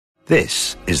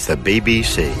This is the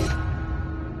BBC.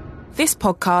 This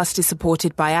podcast is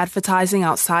supported by advertising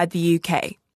outside the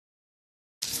UK.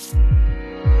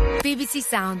 BBC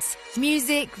Sounds.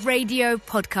 Music, radio,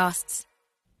 podcasts.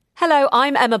 Hello,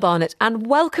 I'm Emma Barnett and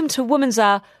welcome to Woman's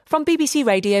Hour from BBC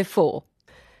Radio 4.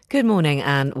 Good morning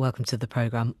and welcome to the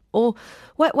programme. Or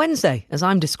Wet Wednesday, as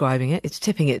I'm describing it. It's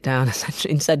tipping it down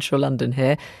in central London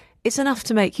here. It's enough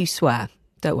to make you swear.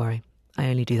 Don't worry, I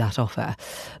only do that off air.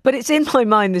 But it's in my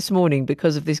mind this morning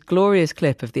because of this glorious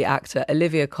clip of the actor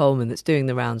Olivia Colman that's doing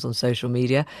the rounds on social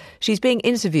media. She's being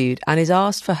interviewed and is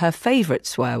asked for her favourite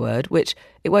swear word, which,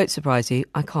 it won't surprise you,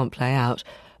 I can't play out,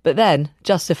 but then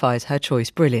justifies her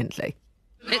choice brilliantly.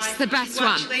 It's the best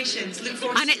one.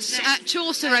 And it's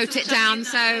Chaucer wrote it down,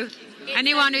 so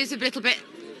anyone who's a little bit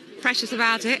precious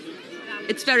about it,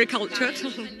 it's very cultured.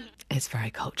 It's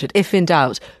very cultured. If in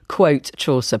doubt, quote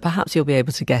Chaucer. Perhaps you'll be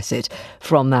able to guess it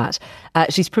from that.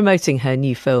 She's promoting her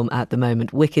new film at the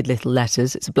moment, Wicked Little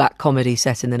Letters. It's a black comedy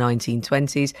set in the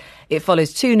 1920s. It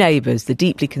follows two neighbours, the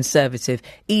deeply conservative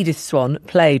Edith Swan,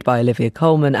 played by Olivia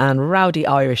Colman, and rowdy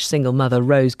Irish single mother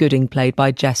Rose Gooding, played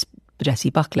by Jessie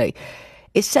Buckley.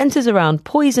 It centres around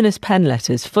poisonous pen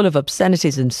letters full of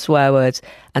obscenities and swear words.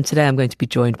 And today I'm going to be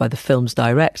joined by the film's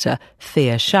director,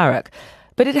 Thea Sharrock.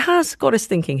 But it has got us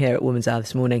thinking here at Woman's Hour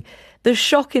this morning. The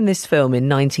shock in this film in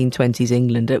 1920s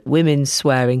England at women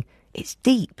swearing, it's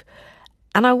deep.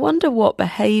 And I wonder what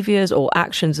behaviours or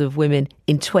actions of women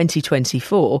in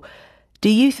 2024 do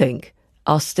you think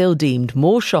are still deemed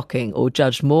more shocking or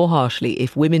judged more harshly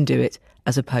if women do it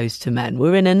as opposed to men?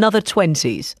 We're in another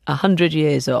 20s, 100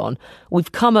 years on.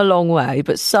 We've come a long way,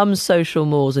 but some social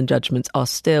mores and judgments are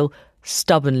still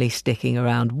stubbornly sticking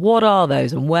around. What are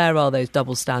those and where are those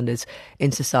double standards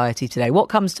in society today? What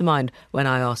comes to mind when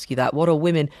I ask you that? What are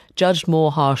women judged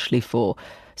more harshly for?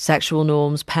 Sexual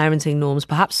norms, parenting norms,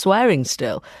 perhaps swearing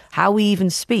still, how we even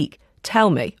speak.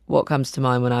 Tell me what comes to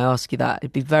mind when I ask you that.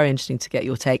 It'd be very interesting to get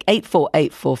your take.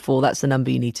 84844, that's the number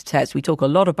you need to text. We talk a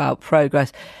lot about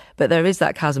progress, but there is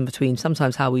that chasm between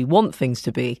sometimes how we want things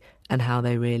to be and how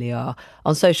they really are.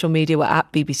 On social media, we're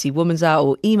at BBC Woman's Hour,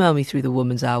 or email me through the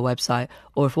Woman's Hour website,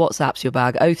 or if WhatsApp's your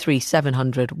bag,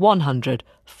 03700 100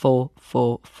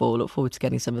 444. Look forward to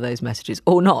getting some of those messages,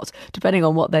 or not, depending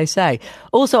on what they say.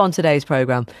 Also on today's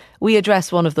programme, we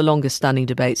address one of the longest standing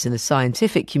debates in the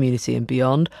scientific community and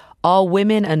beyond. Are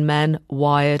women and men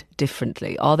wired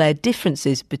differently? Are there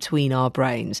differences between our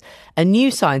brains? A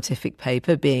new scientific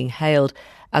paper being hailed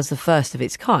as the first of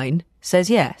its kind says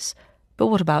yes. But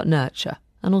what about nurture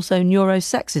and also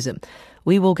neurosexism?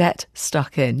 We will get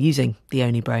stuck in using the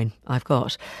only brain I've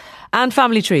got. And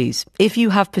family trees. If you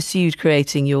have pursued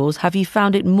creating yours, have you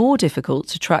found it more difficult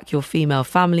to track your female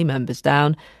family members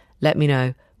down? Let me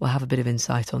know. We'll have a bit of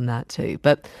insight on that too.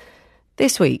 But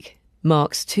this week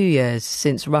marks 2 years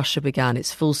since Russia began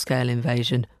its full-scale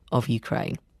invasion of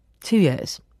Ukraine. 2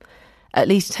 years. At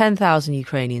least 10,000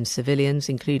 Ukrainian civilians,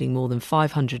 including more than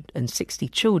 560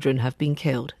 children, have been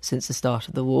killed since the start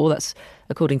of the war. That's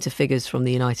according to figures from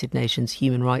the United Nations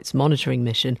Human Rights Monitoring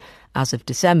Mission as of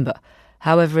December.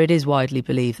 However, it is widely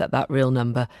believed that that real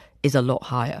number is a lot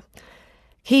higher.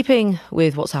 Keeping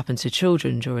with what's happened to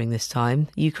children during this time,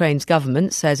 Ukraine's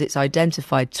government says it's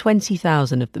identified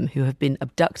 20,000 of them who have been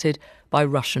abducted by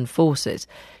Russian forces.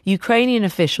 Ukrainian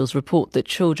officials report that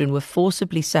children were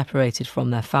forcibly separated from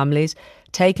their families,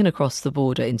 taken across the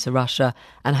border into Russia,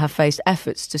 and have faced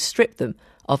efforts to strip them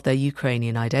of their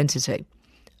Ukrainian identity.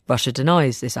 Russia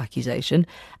denies this accusation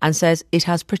and says it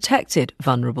has protected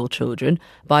vulnerable children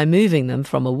by moving them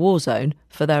from a war zone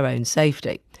for their own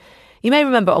safety. You may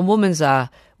remember on Woman's Hour,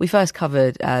 we first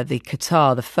covered the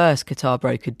first Qatar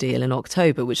brokered deal in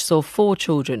October, which saw 4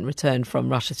 children returned from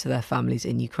Russia to their families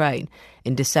in Ukraine.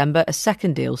 In December, a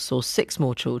second deal saw 6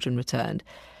 more children returned.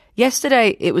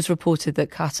 Yesterday, it was reported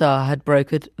that Qatar had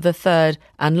brokered the third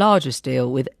and largest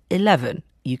deal with 11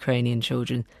 Ukrainian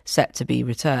children set to be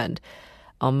returned.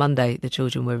 On Monday, the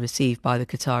children were received by the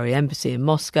Qatari embassy in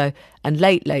Moscow and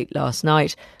late last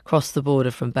night crossed the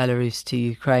border from Belarus to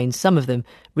Ukraine, some of them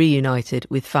reunited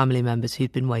with family members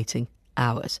who'd been waiting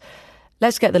hours.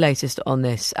 Let's get the latest on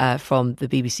this from the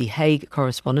BBC Hague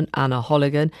correspondent, Anna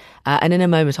Holligan. And in a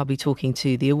moment, I'll be talking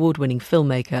to the award-winning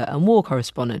filmmaker and war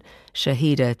correspondent,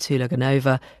 Shahida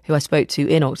Tulaganova, who I spoke to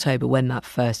in October when that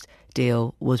first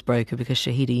deal was brokered, because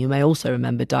Shahida, you may also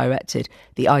remember, directed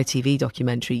the ITV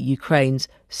documentary Ukraine's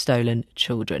Stolen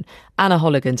Children. Anna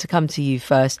Holligan, to come to you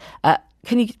first,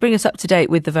 can you bring us up to date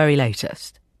with the very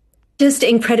latest? Just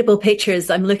incredible pictures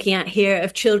I'm looking at here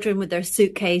of children with their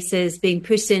suitcases being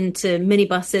put into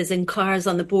minibuses and cars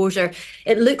on the border.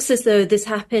 It looks as though this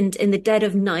happened in the dead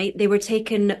of night. They were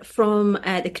taken from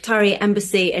the Qatari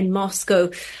embassy in Moscow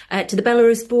to the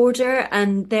Belarus border,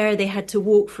 and there they had to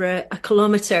walk for a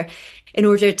kilometre in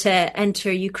order to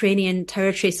enter Ukrainian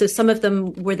territory. So some of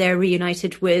them were there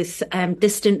reunited with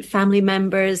distant family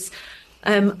members.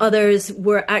 Others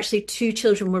were actually, 2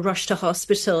 children were rushed to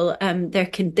hospital. Their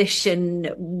condition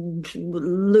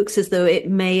looks as though it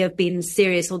may have been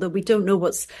serious, although we don't know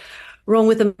what's wrong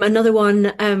with them. Another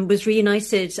one was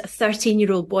reunited. A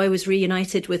 13-year-old boy was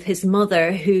reunited with his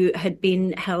mother, who had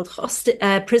been held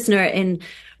prisoner in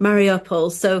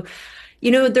Mariupol. So,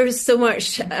 there's so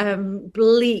much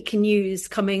bleak news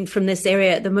coming from this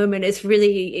area at the moment. It's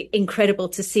really incredible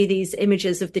to see these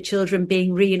images of the children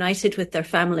being reunited with their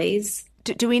families.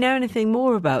 Do we know anything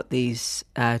more about these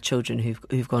children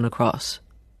who've gone across?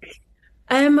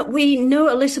 We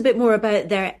know a little bit more about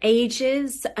their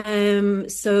ages.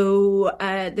 So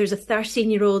there's a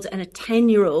 13-year-old and a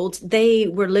 10-year-old. They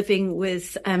were living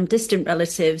with distant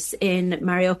relatives in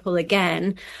Mariupol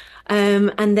again.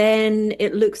 And then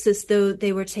it looks as though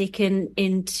they were taken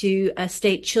into a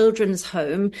state children's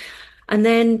home and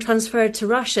then transferred to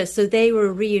Russia. So they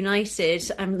were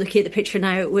reunited. I'm looking at the picture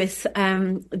now with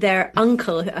their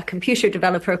uncle, a computer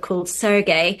developer called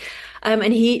Sergei,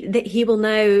 and he will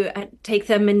now take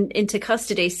them into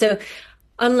custody. So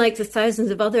unlike the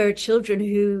thousands of other children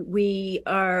who we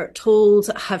are told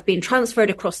have been transferred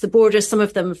across the border, some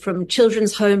of them from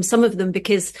children's homes, some of them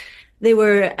because they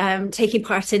were taking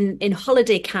part in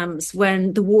holiday camps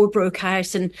when the war broke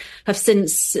out and have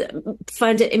since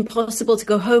found it impossible to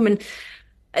go home. And,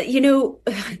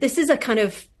 this is a kind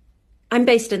of, I'm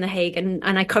based in The Hague and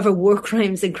I cover war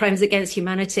crimes and crimes against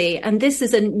humanity. And this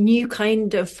is a new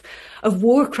kind of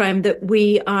war crime that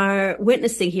we are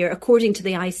witnessing here, according to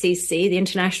the ICC, the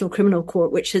International Criminal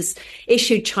Court, which has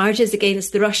issued charges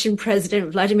against the Russian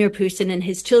President Vladimir Putin and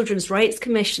his Children's Rights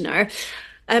Commissioner.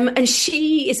 And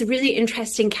she is a really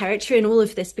interesting character in all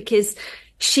of this because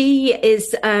she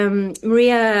is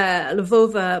Maria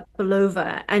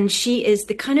Lvova-Belova, and she is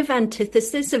the kind of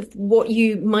antithesis of what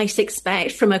you might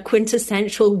expect from a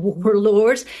quintessential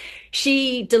warlord.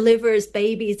 She delivers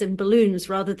babies and balloons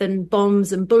rather than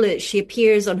bombs and bullets. She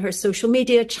appears on her social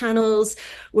media channels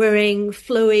wearing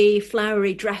flowy,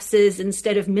 flowery dresses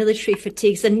instead of military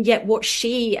fatigues. And yet what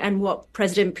she and what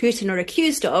President Putin are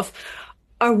accused of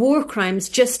are war crimes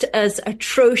just as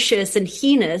atrocious and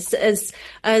heinous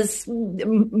as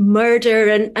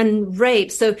murder and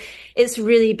rape. So it's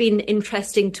really been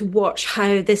interesting to watch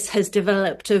how this has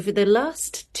developed over the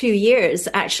last 2 years,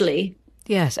 actually.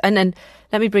 Yes, and then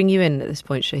let me bring you in at this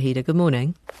point, Shahida. Good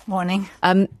morning. Morning.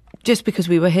 Just because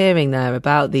we were hearing there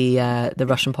about the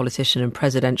Russian politician and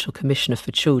presidential commissioner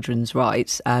for children's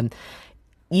rights,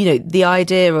 the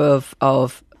idea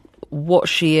of what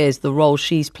she is, the role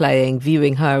she's playing,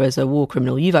 viewing her as a war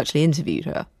criminal. You've actually interviewed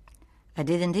her. I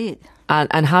did indeed.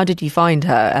 And how did you find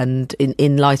her, and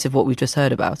in light of what we've just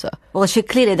heard about her? Well, she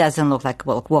clearly doesn't look like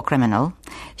a war criminal.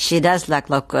 She does look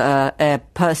like a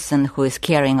person who is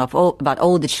caring about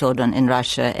all the children in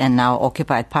Russia and now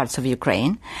occupied parts of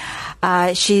Ukraine.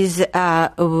 She's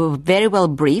very well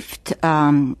briefed.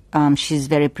 She's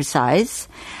very precise.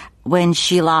 When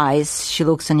she lies, she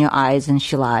looks in your eyes and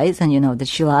she lies, and you know that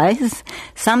she lies.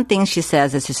 Some things she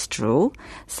says is true.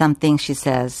 Some things she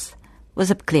says was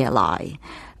a clear lie.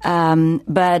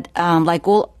 But like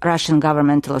all Russian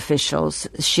governmental officials,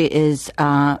 she is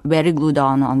very glued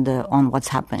on what's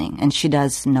happening, and she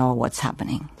does know what's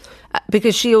happening.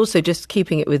 Because she also, just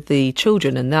keeping it with the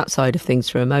children and that side of things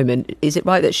for a moment, is it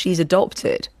right that she's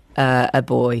adopted a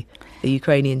boy? A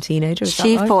Ukrainian teenager, is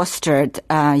she that right? Fostered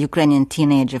a Ukrainian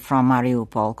teenager from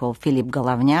Mariupol called Filip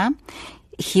Golovnya.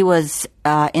 He was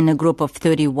in a group of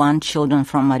 31 children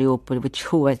from Mariupol,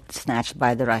 who were snatched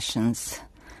by the Russians.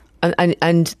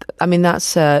 And I mean, that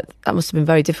must have been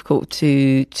very difficult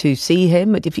to see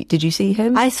him. Did you see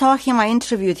him? I saw him. I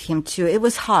interviewed him too. It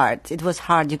was hard.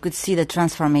 You could see the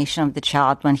transformation of the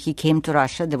child when he came to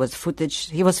Russia. There was footage.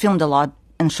 He was filmed a lot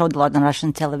and showed a lot on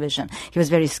Russian television. He was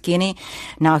very skinny.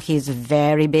 Now he's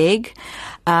very big,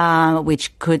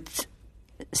 which could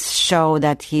show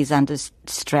that he's under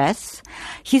stress.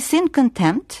 He's in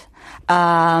contempt.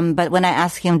 But when I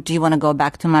asked him, do you want to go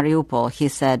back to Mariupol? He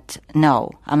said,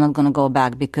 no, I'm not going to go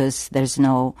back because there's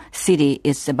no city.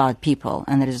 It's about people,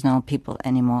 and there is no people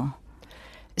anymore.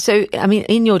 So, I mean,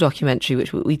 in your documentary,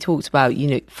 which we talked about,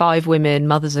 5 women,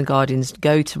 mothers and guardians,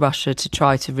 go to Russia to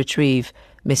try to retrieve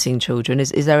missing children.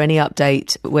 Is there any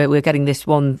update? We're getting this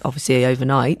one obviously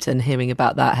overnight and hearing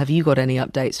about that. Have you got any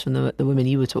updates from the women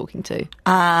you were talking to?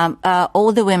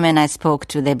 All the women I spoke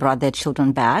to, they brought their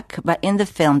children back. But in the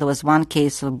film, there was one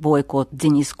case of a boy called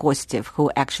Denis Kostev who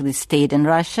actually stayed in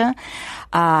Russia,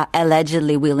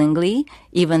 allegedly willingly,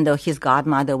 even though his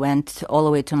godmother went all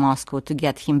the way to Moscow to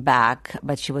get him back,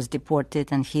 but she was deported,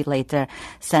 and he later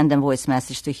sent a voice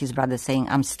message to his brother saying,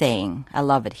 "I'm staying. I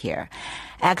love it here."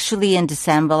 Actually, in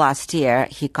December last year,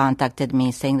 he contacted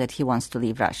me saying that he wants to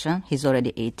leave Russia. He's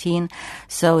already 18.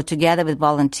 So together with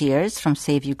volunteers from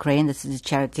Save Ukraine, this is a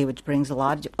charity which brings a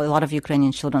lot of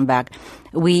Ukrainian children back,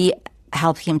 we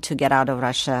helped him to get out of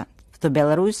Russia to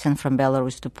Belarus and from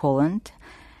Belarus to Poland.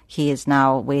 He is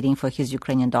now waiting for his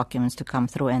Ukrainian documents to come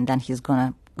through, and then he's going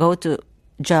to go to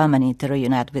Germany to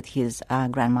reunite with his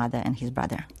grandmother and his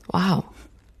brother. Wow,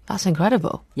 that's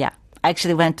incredible. Yeah. I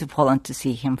actually went to Poland to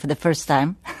see him for the first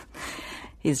time.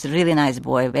 He's a really nice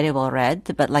boy, very well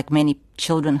read, but like many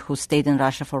children who stayed in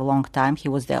Russia for a long time, he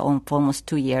was there for almost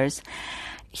 2 years.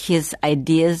 His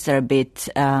ideas are a bit,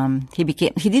 he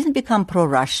didn't become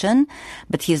pro-Russian,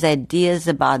 but his ideas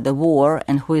about the war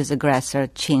and who is aggressor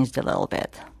changed a little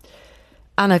bit.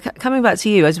 Anna, coming back to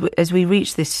you, as we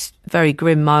reach this very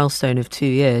grim milestone of 2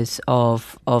 years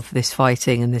of this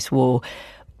fighting and this war,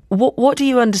 what do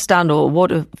you understand, or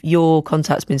what have your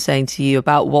contacts been saying to you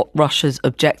about what Russia's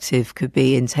objective could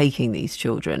be in taking these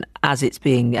children as it's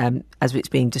being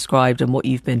described and what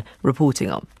you've been reporting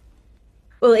on?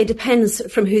 Well, it depends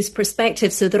from whose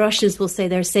perspective. So the Russians will say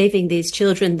they're saving these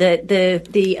children,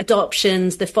 the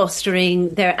adoptions, the fostering,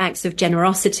 their acts of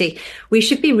generosity. We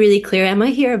should be really clear,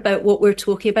 Emma, here about what we're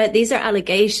talking about. These are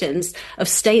allegations of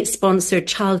state-sponsored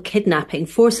child kidnapping,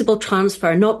 forcible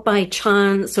transfer, not by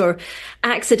chance or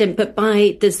accident, but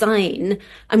by design.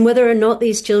 And whether or not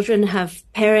these children have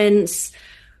parents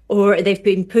or they've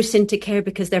been put into care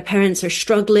because their parents are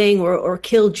struggling or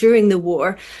killed during the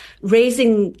war,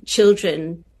 raising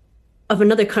children of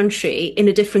another country in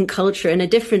a different culture, in a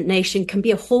different nation, can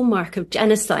be a hallmark of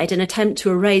genocide, an attempt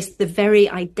to erase the very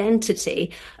identity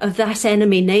of that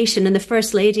enemy nation. And the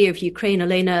First Lady of Ukraine,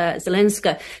 Olena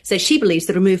Zelenska, says she believes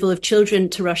the removal of children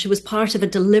to Russia was part of a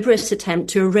deliberate attempt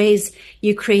to erase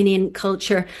Ukrainian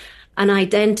culture and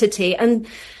identity. And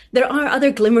there are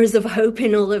other glimmers of hope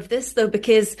in all of this, though,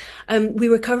 because we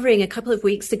were covering a couple of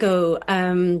weeks ago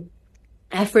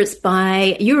efforts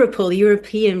by Europol, the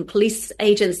European Police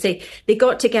Agency. They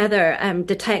got together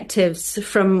detectives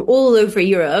from all over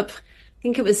Europe. I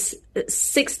think it was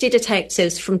 60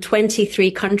 detectives from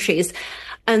 23 countries.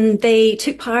 And they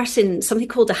took part in something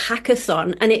called a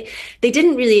hackathon. And they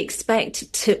didn't really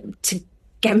expect to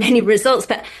get many results,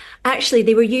 but actually,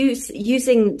 they were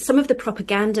using some of the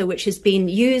propaganda which has been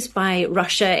used by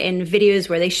Russia in videos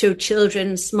where they show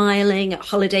children smiling at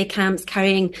holiday camps,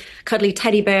 carrying cuddly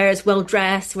teddy bears,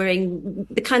 well-dressed, wearing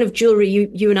the kind of jewelry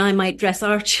you and I might dress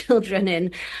our children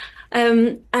in.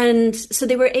 And so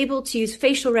they were able to use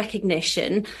facial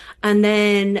recognition and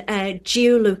then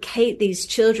geolocate these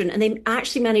children. And they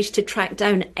actually managed to track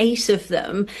down 8 of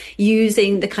them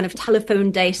using the kind of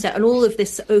telephone data and all of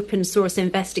this open source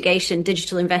investigation,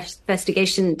 digital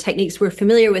investigation techniques we're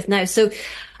familiar with now. So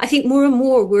I think more and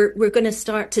more we're going to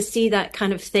start to see that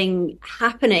kind of thing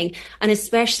happening. And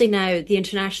especially now the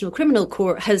International Criminal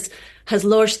Court has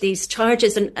lodged these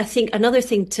charges. And I think another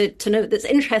thing to note that's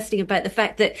interesting about the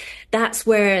fact that that's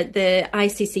where the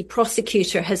ICC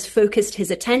prosecutor has focused his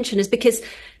attention is because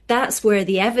that's where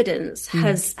the evidence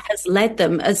has led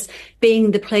them as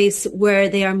being the place where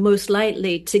they are most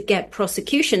likely to get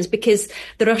prosecutions, because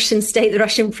the Russian state, the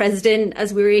Russian president,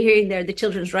 as we were hearing there, the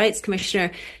Children's Rights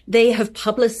Commissioner, they have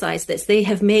publicized this. They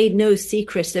have made no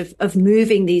secret of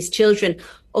moving these children.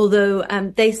 Although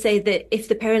they say that if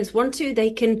the parents want to,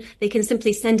 they can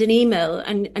simply send an email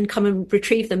and come and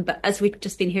retrieve them. But as we've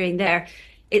just been hearing there,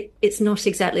 it's not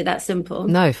exactly that simple.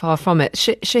 No, far from it.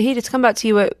 Shahida, to come back to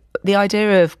you, the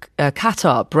idea of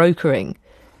Qatar brokering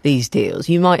these deals,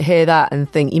 you might hear that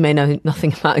and think, you may know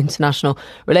nothing about international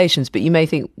relations, but you may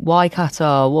think, why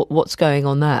Qatar? What's going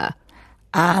on there?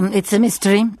 It's a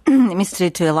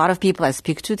mystery to a lot of people I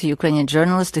speak to Ukrainian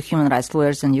journalists, to human rights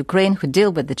lawyers in Ukraine who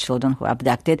deal with the children who are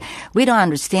abducted. We don't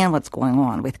understand what's going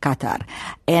on with Qatar.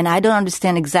 And I don't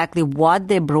understand exactly what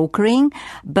they're brokering,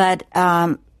 but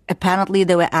apparently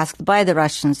they were asked by the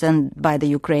Russians and by the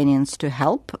Ukrainians to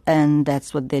help, and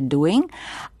that's what they're doing.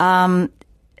 About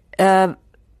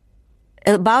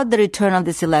the return of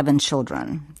these 11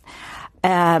 children.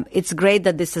 It's great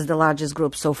that this is the largest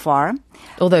group so far.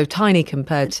 Although tiny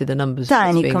compared to the numbers.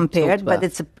 Tiny compared, but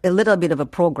it's a little bit of a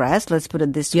progress, let's put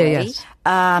it this way. Yes.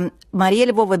 Maria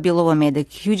Lvova-Belova made a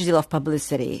huge deal of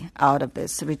publicity out of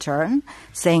this return,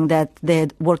 saying that they're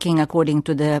working according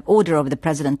to the order of the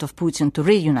president of Putin to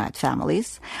reunite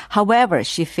families. However,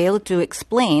 she failed to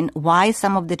explain why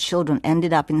some of the children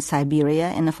ended up in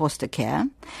Siberia in a foster care.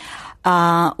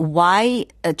 Why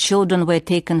children were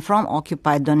taken from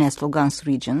occupied Donetsk, Lugansk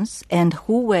regions, and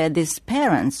who were these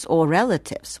parents or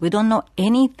relatives. We don't know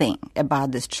anything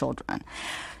about these children.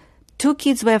 2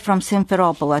 kids were from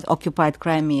Simferopol at occupied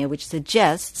Crimea, which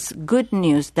suggests good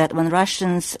news that when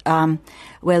Russians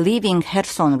were leaving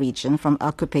Kherson region from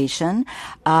occupation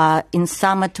in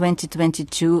summer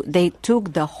 2022, they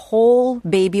took the whole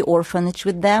baby orphanage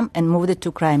with them and moved it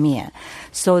to Crimea.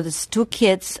 So these 2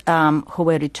 kids who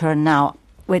were returned now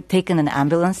were taken in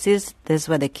ambulances. These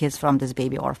were the kids from this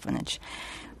baby orphanage,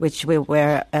 which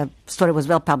story was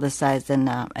well publicized in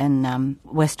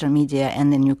Western media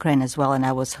and in Ukraine as well. And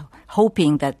I was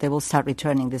hoping that they will start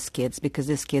returning these kids, because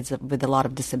these kids are with a lot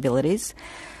of disabilities.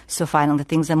 So finally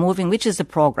things are moving, which is a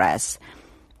progress.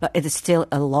 But it is still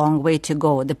a long way to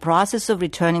go. The process of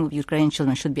returning of Ukrainian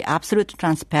children should be absolutely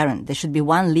transparent. There should be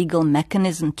one legal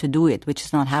mechanism to do it, which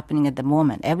is not happening at the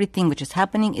moment. Everything which is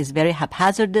happening is very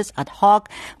haphazardous, ad hoc,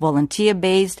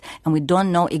 volunteer-based, and we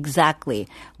don't know exactly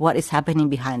what is happening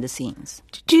behind the scenes.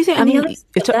 Do you think...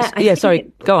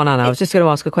 Go on, Anna. I was just going to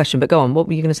ask a question, but go on. What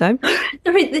were you going to say?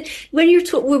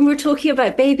 When we're talking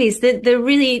about babies, the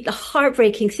really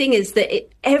heartbreaking thing is that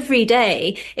every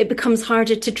day it becomes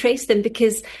harder to trace them,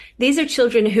 because these are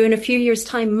children who in a few years'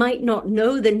 time might not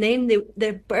know the name,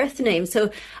 their birth name.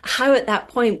 So how at that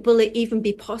point will it even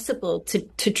be possible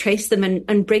to trace them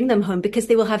and bring them home, because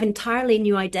they will have entirely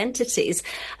new identities.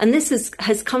 And this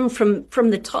has come from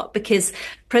the top, because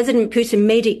President Putin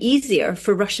made it easier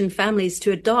for Russian families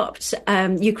to adopt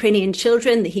Ukrainian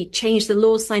children. He changed the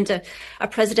law, signed a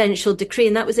presidential decree,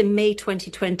 and that was in May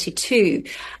 2022.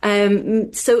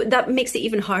 So that makes it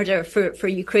even harder for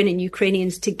Ukraine and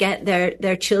Ukrainians to get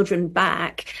their children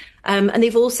back. And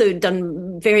they've also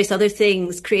done various other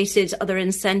things, created other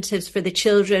incentives for the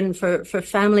children, for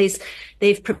families.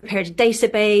 They've prepared a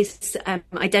database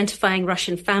identifying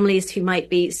Russian families who might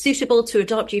be suitable to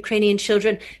adopt Ukrainian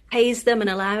children, pays them an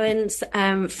allowance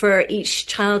for each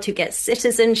child who gets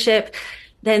citizenship.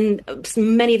 Then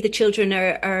many of the children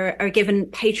are given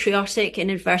patriotic,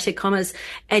 in inverted commas,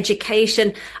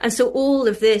 education. And so all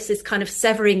of this is kind of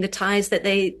severing the ties that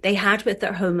they had with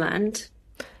their homeland.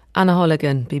 Anna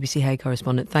Holligan, BBC Hague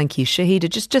correspondent. Thank you. Shahida,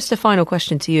 just a final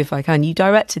question to you, if I can. You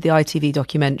directed the ITV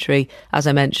documentary, as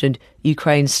I mentioned,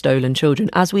 Ukraine's Stolen Children.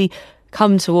 As we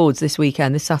come towards this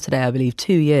weekend, this Saturday, I believe,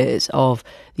 2 years of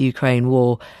the Ukraine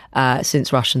war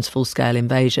since Russia's full-scale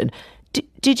invasion.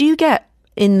 Did you get,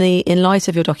 in light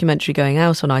of your documentary going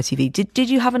out on ITV, did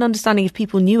you have an understanding if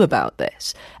people knew about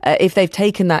this? If they've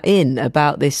taken that in,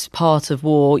 about this part of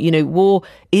war? You know, war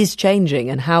is changing,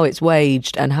 and how it's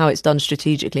waged and how it's done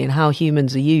strategically, and how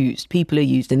humans are used, people are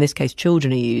used, in this case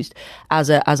children are used, as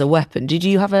a weapon. Did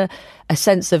you have a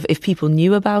sense of if people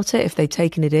knew about it, if they'd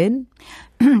taken it in?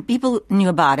 People knew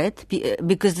about it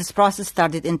because this process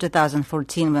started in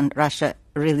 2014 when Russia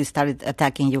really started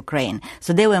attacking Ukraine.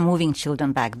 So they were moving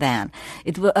children back then.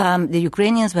 The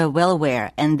Ukrainians were well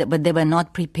aware, but they were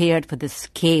not prepared for the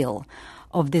scale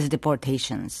of these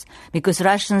deportations, because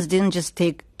Russians didn't just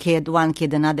take one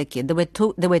kid, another kid.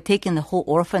 They were taking the whole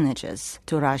orphanages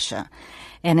to Russia,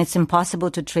 and it's impossible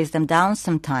to trace them down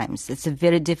sometimes. It's a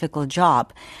very difficult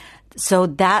job. So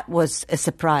that was a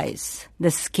surprise,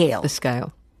 the scale.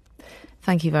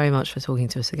 Thank you very much for talking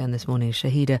to us again this morning.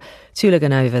 Shahida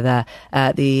Tulaganova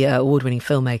there, the award-winning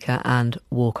filmmaker and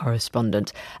war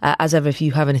correspondent. As ever, if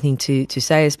you have anything to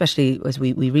say, especially as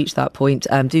we reach that point,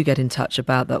 do get in touch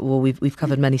about that war. We've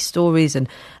covered many stories and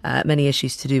many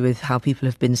issues to do with how people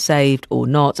have been saved or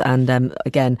not. And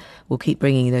again, we'll keep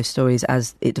bringing you those stories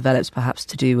as it develops, perhaps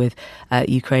to do with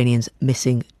Ukrainians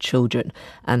missing children,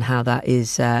 and how that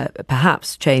is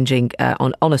perhaps changing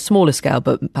on a smaller scale,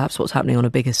 but perhaps what's happening on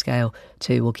a bigger scale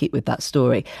too. We'll keep with that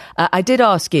story. I did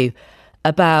ask you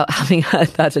about, having heard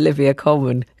that Olivia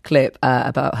Colman clip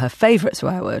about her favourite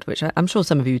swear word, which I'm sure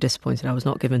some of you are disappointed I was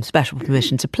not given special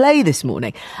permission to play this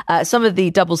morning. Some of the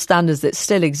double standards that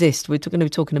still exist. We're going to be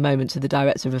talking in a moment to the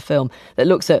director of a film that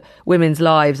looks at women's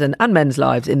lives and men's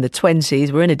lives in the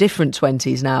 20s. We're in a different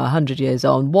 20s now, 100 years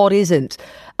on. What isn't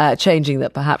changing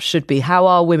that perhaps should be? How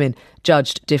are women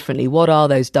judged differently? What are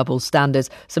those double standards?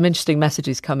 Some interesting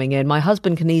messages coming in. My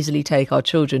husband can easily take our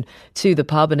children to the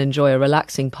pub and enjoy a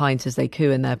relaxing pint as they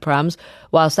coo in their prams.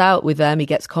 Whilst out with them, he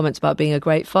gets comments about being a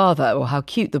great father or how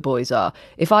cute the boys are.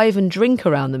 If I even drink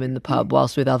around them in the pub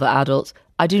whilst with other adults,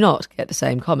 I do not get the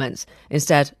same comments.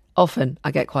 Instead, often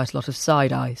I get quite a lot of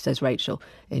side-eye, says Rachel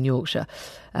in Yorkshire.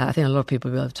 I think a lot of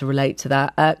people will be able to relate to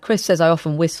that. Chris says, I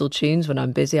often whistle tunes when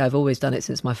I'm busy. I've always done it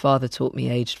since my father taught me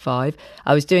aged 5.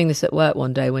 I was doing this at work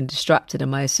one day when distracted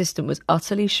and my assistant was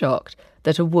utterly shocked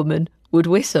that a woman would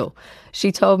whistle.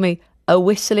 She told me, a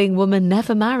whistling woman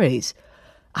never marries.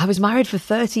 I was married for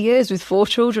 30 years with 4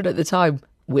 children at the time,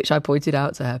 which I pointed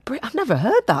out to her. I've never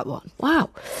heard that one. Wow.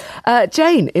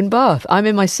 Jane in Bath. I'm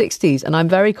in my 60s and I'm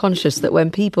very conscious that when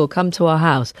people come to our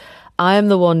house, I am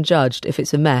the one judged if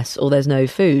it's a mess or there's no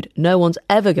food. No one's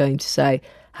ever going to say,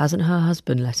 hasn't her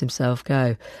husband let himself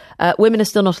go? Women are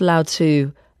still not allowed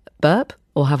to burp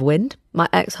or have wind. My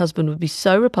ex-husband would be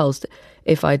so repulsed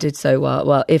if I did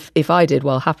so if I did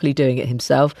while happily doing it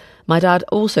himself. My dad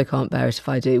also can't bear it if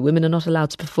I do. Women are not allowed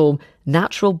to perform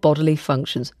natural bodily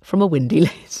functions from a windy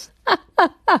list.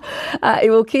 I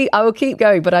will keep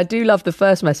going, but I do love the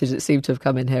first message that seemed to have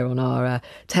come in here on our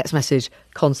text message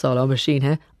console, our machine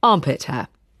here. Armpit hair.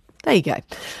 There you go.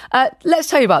 Let's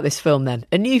tell you about this film then.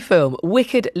 A new film,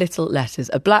 Wicked Little Letters,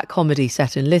 a black comedy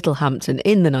set in Littlehampton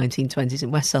in the 1920s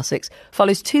in West Sussex,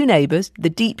 follows 2 neighbours, the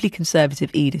deeply conservative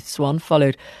Edith Swan,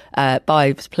 played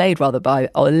by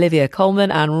Olivia Colman,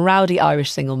 and rowdy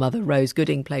Irish single mother Rose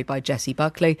Gooding, played by Jessie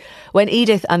Buckley. When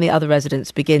Edith and the other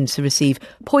residents begin to receive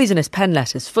poisonous pen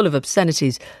letters full of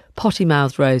obscenities,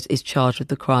 potty-mouthed Rose is charged with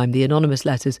the crime. The anonymous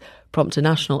letters prompt a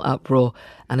national uproar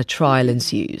and a trial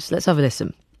ensues. Let's have a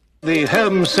listen. The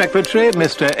Home Secretary,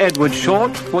 Mr. Edward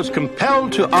Short, was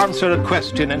compelled to answer a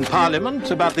question in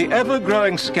Parliament about the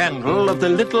ever-growing scandal of the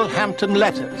Littlehampton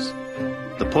letters.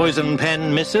 The poison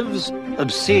pen missives,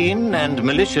 obscene and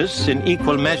malicious in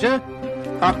equal measure,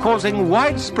 are causing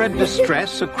widespread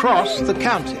distress across the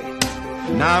county.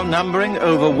 Now numbering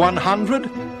over 100,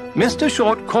 Mr.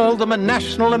 Short called them a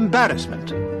national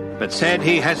embarrassment, but said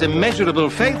he has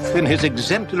immeasurable faith in his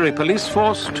exemplary police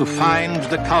force to find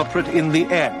the culprit in the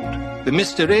end. The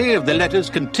mystery of the letters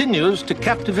continues to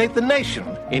captivate the nation,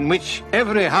 in which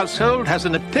every household has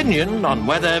an opinion on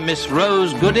whether Miss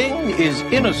Rose Gooding is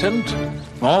innocent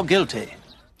or guilty.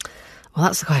 Well,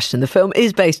 that's the question. The film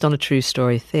is based on a true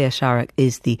story. Thea Sharrock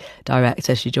is the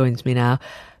director. She joins me now.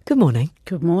 Good morning.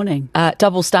 Good morning.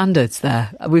 Double standards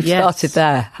there. We've started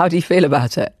there. How do you feel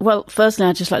about it? Well, firstly,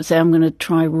 I'd just like to say I'm going to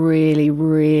try really,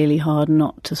 really hard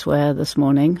not to swear this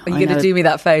morning. Are you going to do me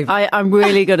that favour? I'm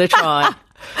really going to try.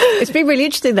 It's been really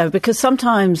interesting, though, because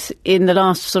sometimes in the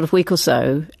last sort of week or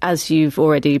so, as you've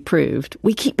already proved,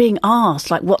 we keep being asked,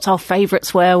 like, what's our favourite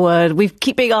swear word? We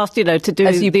keep being asked, to do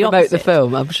as you promote the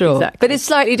film, I'm sure. Exactly. But it's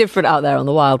slightly different out there on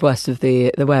the wild west of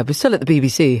the web. We're still at the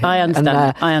BBC. I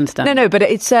understand. I understand. No, but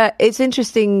it's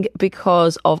interesting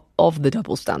because of the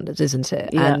double standards, isn't it?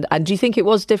 Yeah. And do you think it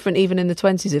was different even in the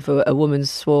 20s if a woman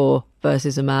swore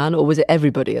versus a man, or was it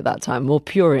everybody at that time, more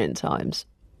Puritan times?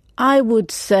 I would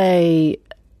say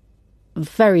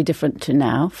very different to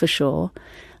now, for sure.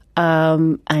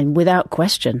 And without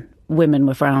question, women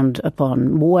were frowned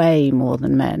upon way more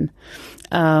than men.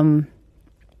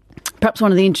 Perhaps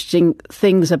one of the interesting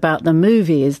things about the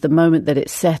movie is the moment that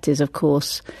it's set is, of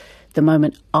course, the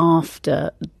moment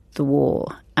after the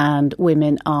war, and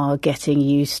women are getting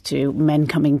used to men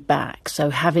coming back. So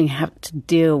having had to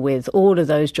deal with all of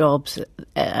those jobs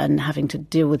and having to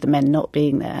deal with the men not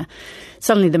being there,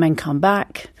 suddenly the men come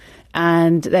back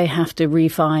and they have to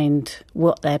re-find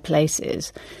what their place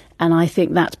is. And I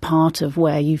think that's part of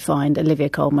where you find Olivia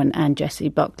Colman and Jessie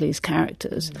Buckley's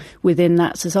characters within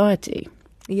that society.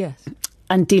 Yes.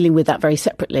 And dealing with that very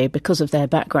separately because of their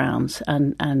backgrounds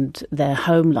and their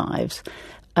home lives.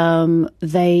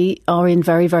 They are in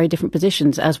very, very different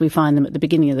positions as we find them at the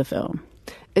beginning of the film.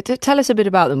 Tell us a bit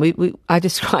about them. I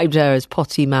described her as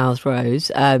potty-mouthed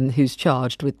Rose, who's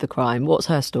charged with the crime. What's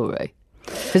her story?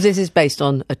 Because this is based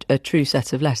on a true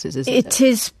set of letters, isn't it? It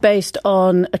is based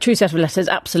on a true set of letters,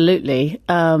 absolutely.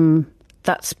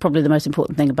 That's probably the most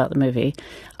important thing about the movie.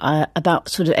 About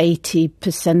sort of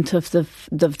 80% of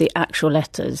the actual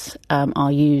letters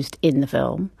are used in the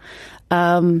film.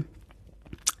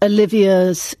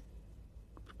 Olivia's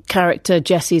character,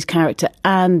 Jessie's character,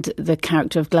 and the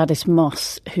character of Gladys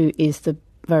Moss, who is the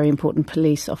very important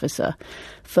police officer,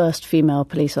 first female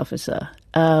police officer.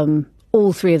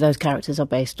 All 3 of those characters are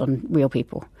based on real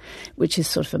people, which is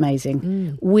sort of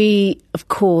amazing. We, of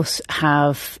course,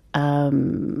 have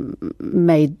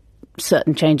made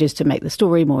certain changes to make the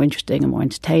story more interesting and more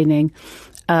entertaining.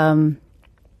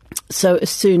 So as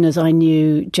soon as I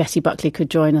knew Jessie Buckley could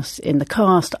join us in the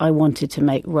cast, I wanted to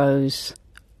make Rose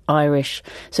Irish,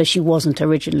 so she wasn't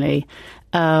originally.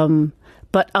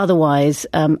 But otherwise,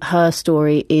 her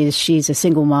story is she's a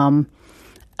single mum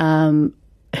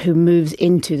who moves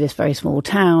into this very small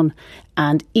town,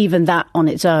 and even that on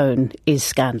its own is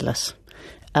scandalous,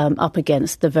 up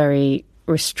against the very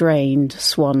restrained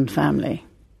Swan family.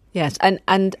 Yes,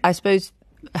 and I suppose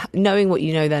knowing what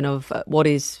you know then of what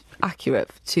is accurate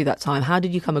to that time, how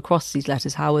did you come across these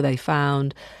letters? How were they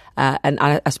found? And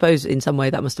I suppose in some way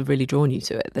that must have really drawn you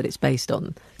to it, that it's based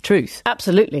on truth.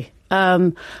 Absolutely.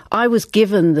 I was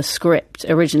given the script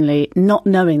originally not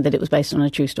knowing that it was based on a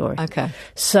true story. Okay.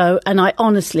 So, and I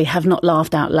honestly have not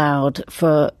laughed out loud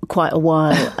for quite a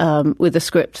while with a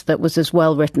script that was as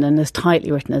well written and as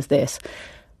tightly written as this.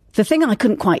 The thing I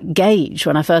couldn't quite gauge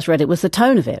when I first read it was the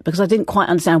tone of it, because I didn't quite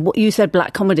understand what you said,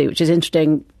 black comedy, which is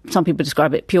interesting. Some people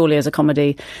describe it purely as a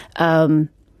comedy.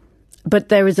 But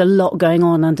there is a lot going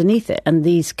on underneath it, and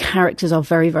these characters are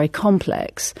very, very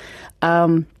complex.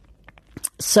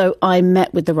 So I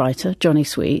met with the writer, Johnny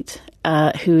Sweet,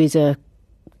 who is a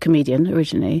comedian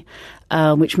originally,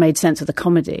 which made sense of the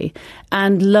comedy,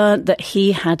 and learnt that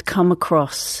he had come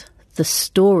across the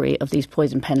story of these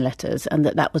poison pen letters, and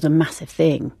that was a massive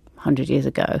thing 100 years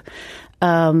ago,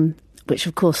 which,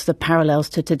 of course, the parallels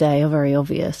to today are very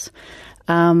obvious.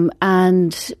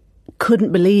 And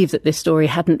couldn't believe that this story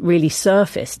hadn't really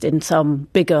surfaced in some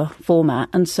bigger format,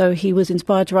 and so he was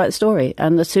inspired to write the story.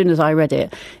 And as soon as I read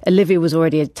it, Olivia was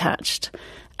already attached,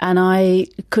 and I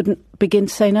couldn't begin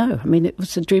to say no. I mean, it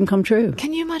was a dream come true.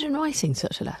 Can you imagine writing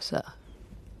such a letter?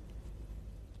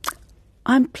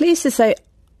 I'm pleased to say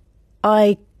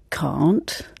I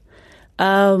can't.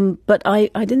 But I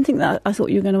didn't think that. I thought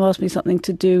you were going to ask me something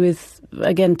to do with,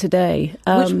 again, today.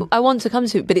 Which I want to come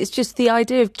to, but it's just the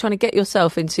idea of trying to get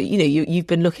yourself into, you've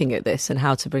been looking at this and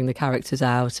how to bring the characters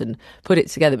out and put it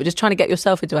together, but just trying to get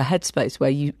yourself into a headspace where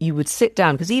you would sit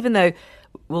down, because even though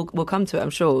we'll come to it,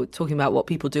 I'm sure, talking about what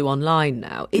people do online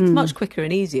now, it's much quicker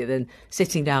and easier than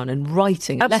sitting down and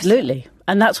writing a letter. Absolutely.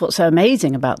 And that's what's so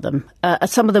amazing about them.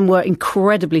 Some of them were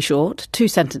incredibly short, 2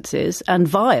 sentences, and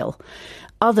vile.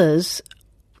 Others,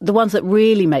 the ones that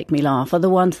really make me laugh, are the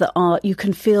ones that you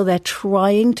can feel they're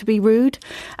trying to be rude.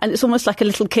 And it's almost like a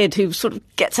little kid who sort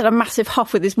of gets in a massive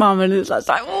huff with his mum and it's like,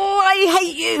 oh, I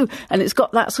hate you. And it's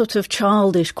got that sort of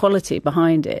childish quality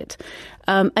behind it.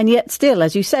 And yet still,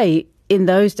 as you say, in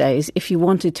those days, if you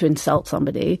wanted to insult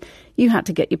somebody, you had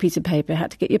to get your piece of paper, had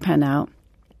to get your pen out,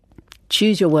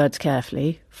 choose your words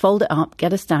carefully, fold it up,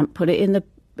 get a stamp, put it in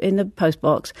the post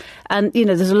box. And,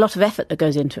 there's a lot of effort that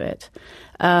goes into it.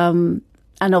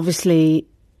 And obviously,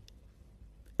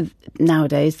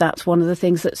 nowadays, that's one of the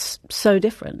things that's so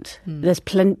different.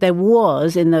 There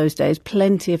was, in those days,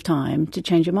 plenty of time to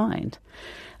change your mind.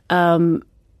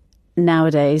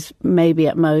 Nowadays, maybe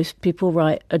at most, people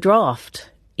write a draft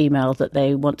email that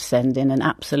they want to send in an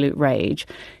absolute rage,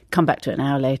 come back to it an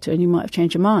hour later, and you might have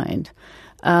changed your mind.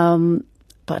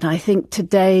 But I think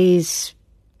today's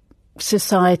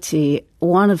society,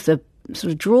 one of the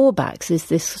sort of drawbacks is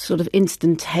this sort of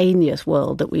instantaneous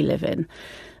world that we live in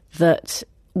that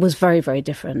was very, very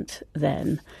different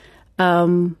then.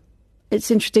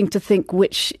 It's interesting to think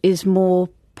which is more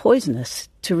poisonous.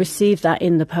 To receive that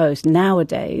in the post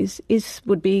nowadays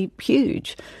would be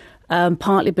huge,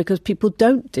 partly because people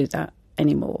don't do that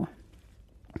anymore.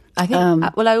 I think.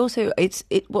 I also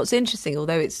what's interesting,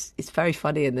 although it's very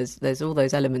funny and there's all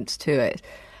those elements to it,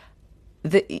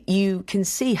 that you can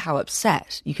see how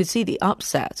upset, you can see the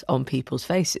upset on people's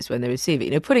faces when they receive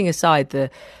it. Putting aside the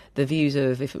views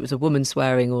of if it was a woman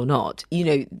swearing or not,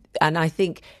 and I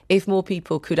think if more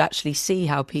people could actually see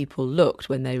how people looked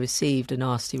when they received a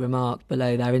nasty remark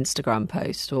below their Instagram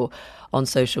post or on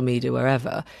social media,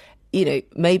 wherever,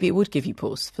 maybe it would give you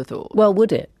pause for thought. Well,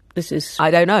 would it? I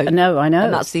don't know. No, I know.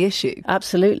 And that's the issue.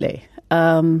 Absolutely.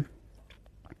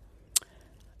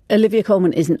 Olivia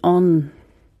Colman isn't on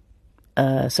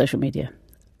social media.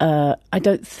 I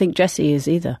don't think Jessie is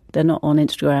either. They're not on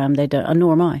Instagram. They don't,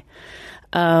 nor am I.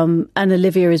 And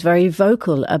Olivia is very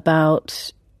vocal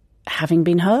about having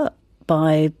been hurt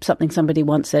by something somebody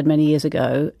once said many years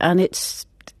ago, and it's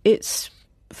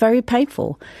very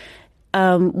painful.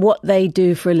 What they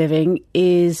do for a living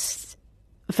is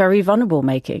very vulnerable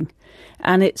making,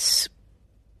 and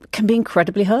can be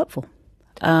incredibly hurtful.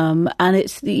 And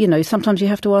it's, sometimes you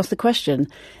have to ask the question.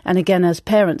 And again, as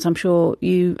parents, I'm sure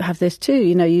you have this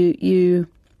too.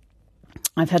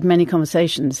 I've had many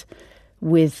conversations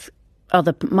with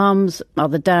other mums,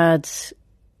 other dads,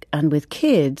 and with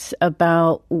kids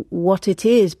about what it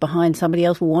is behind somebody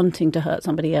else wanting to hurt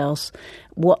somebody else,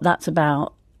 what that's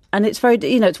about. And it's very,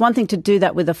 it's one thing to do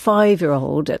that with a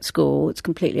 5-year-old at school. It's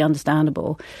completely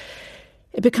understandable.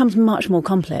 It becomes much more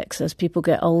complex as people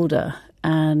get older,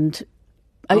 and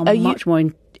are much more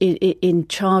in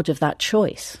charge of that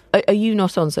choice. Are you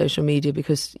not on social media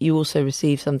because you also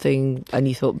received something and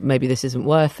you thought maybe this isn't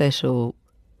worth it? Or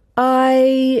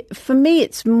for me,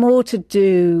 it's more to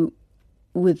do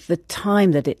with the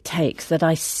time that it takes, that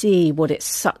I see what it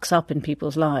sucks up in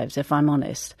people's lives, if I'm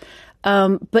honest.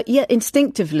 But yet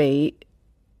instinctively,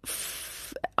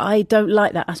 I don't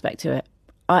like that aspect to it.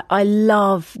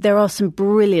 There are some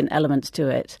brilliant elements to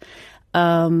it.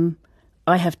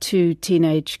 I have 2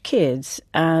 teenage kids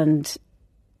and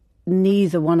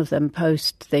neither one of them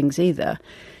post things either.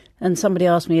 And somebody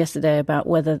asked me yesterday about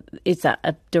whether is that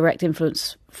a direct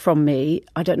influence from me.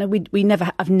 I don't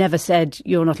know. I've never said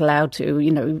you're not allowed to.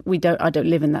 I don't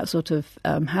live in that sort of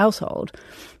household.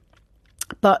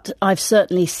 But I've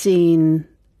certainly seen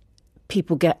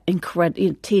people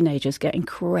teenagers get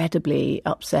incredibly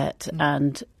upset,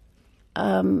 and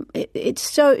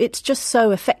it's just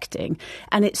so affecting,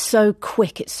 and it's so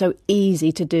quick. It's so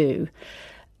easy to do.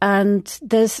 And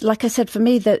there's, like I said, for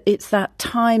me, that it's that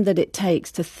time that it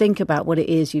takes to think about what it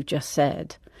is you've just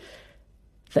said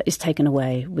that is taken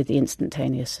away with the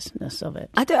instantaneousness of it.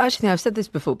 I don't actually think I've said this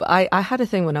before, but I had a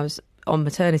thing when I was on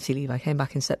maternity leave. I came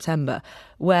back in September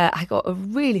where I got a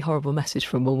really horrible message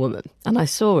from a woman, and I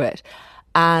saw it.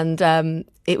 And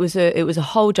it was a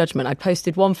whole judgment. I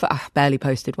barely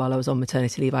posted while I was on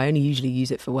maternity leave. I only usually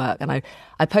use it for work. And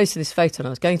I posted this photo, and I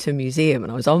was going to a museum,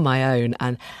 and I was on my own,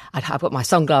 and I've got my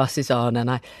sunglasses on, and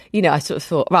I sort of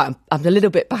thought, right, I'm a little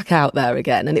bit back out there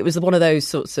again. And it was one of those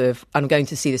sorts of, I'm going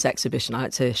to see this exhibition. I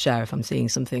had to share if I'm seeing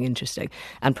something interesting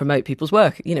and promote people's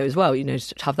work, as well,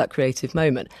 just have that creative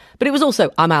moment. But it was also,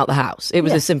 I'm out the house. It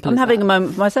was as simple as that. I'm having a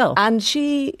moment for myself. And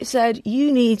she said,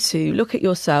 you need to look at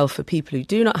yourself for people who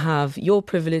do not have your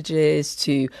privileges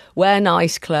to wear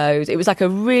nice clothes. It was like a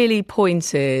really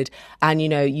pointed, and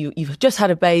you've just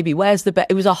had a baby. Where's the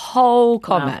it was a whole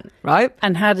comment, right?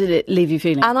 And how did it leave you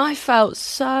feeling? And I felt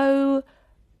so.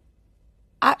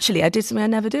 Actually, I did something I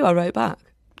never do. I wrote back.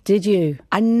 Did you?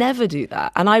 I never do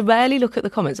that, and I rarely look at the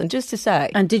comments. And just to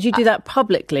say, and did you do that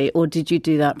publicly or did you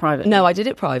do that privately? No, I did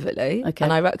it privately. Okay,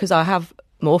 and because I have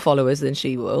more followers than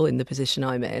she will in the position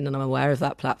I'm in, and I'm aware of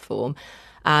that platform.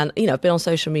 And, I've been on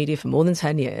social media for more than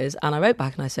 10 years. And I wrote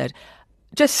back and I said,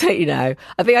 just so you know,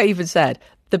 I think I even said,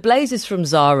 the blazer's from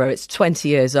Zara. It's 20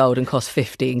 years old and costs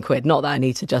 15 quid. Not that I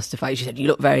need to justify it. She said, you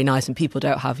look very nice and people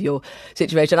don't have your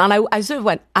situation. And I sort of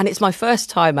went, and it's my first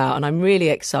time out and I'm really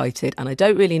excited and I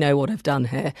don't really know what I've done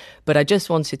here, but I just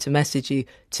wanted to message you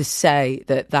to say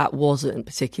that wasn't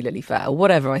particularly fair, or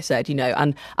whatever I said,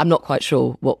 and I'm not quite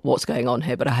sure what's going on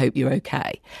here, but I hope you're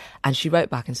okay. And she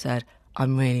wrote back and said,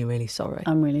 I'm really, really sorry.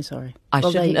 I'm really sorry. I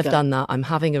shouldn't have done that. I'm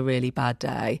having a really bad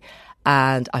day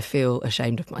and I feel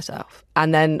ashamed of myself.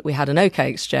 And then we had an okay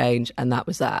exchange and that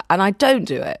was that. And I don't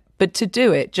do it, but to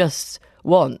do it just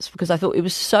once, because I thought it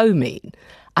was so mean,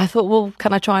 I thought, well,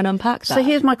 can I try and unpack that? So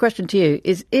here's my question to you,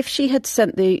 is if she had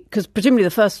sent because presumably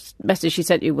the first message she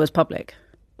sent you was public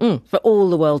for all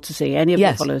the world to see, any of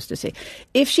your followers to see.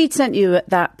 If she'd sent you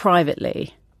that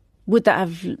privately, would that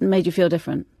have made you feel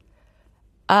different?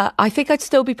 I think I'd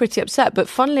still be pretty upset, but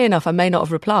funnily enough, I may not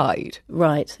have replied.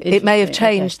 Right. It may have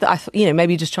changed that,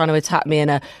 maybe just trying to attack me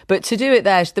but to do it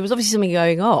there was obviously something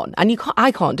going on. And I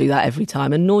can't do that every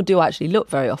time, and nor do I actually look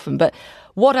very often. But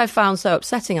what I found so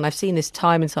upsetting, and I've seen this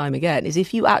time and time again, is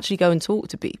if you actually go and talk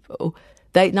to people,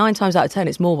 9 times out of 10,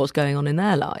 it's more what's going on in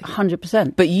their life.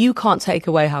 100%. But you can't take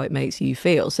away how it makes you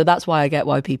feel. So that's why I get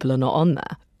why people are not on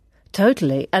there.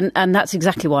 Totally. And that's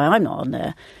exactly why I'm not on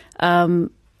there.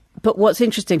 But what's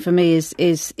interesting for me is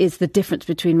the difference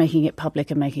between making it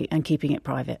public and keeping it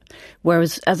private.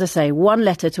 Whereas, as I say, one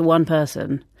letter to one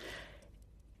person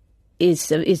is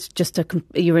just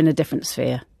you're in a different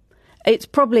sphere. It's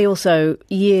probably also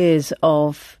years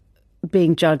of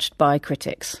being judged by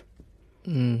critics.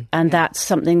 And that's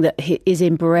something that is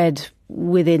inbred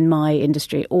within my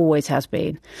industry, always has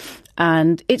been.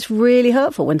 And it's really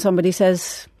hurtful when somebody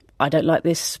says, I don't like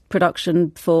this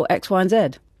production for X, Y, and Z.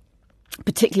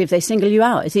 Particularly if they single you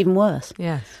out, it's even worse.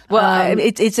 Yes. Well,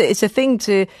 it's a thing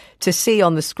to see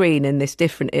on the screen in this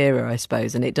different era, I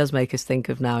suppose, and it does make us think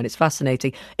of now, and it's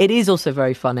fascinating. It is also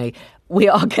very funny. We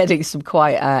are getting some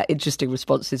quite interesting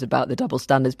responses about the double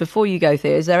standards. Before you go,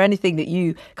 Thea, is there anything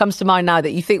that comes to mind now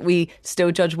that you think we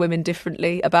still judge women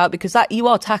differently about? Because you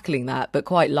are tackling that, but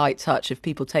quite light touch if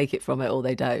people take it from it or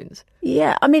they don't.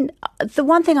 Yeah, I mean, the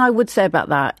one thing I would say about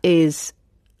that is,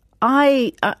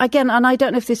 and I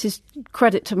don't know if this is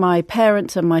credit to my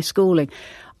parents and my schooling,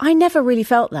 I never really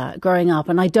felt that growing up,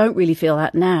 and I don't really feel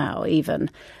that now even.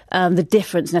 The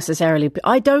difference necessarily.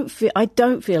 I don't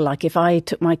feel like if I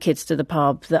took my kids to the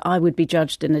pub that I would be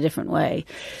judged in a different way.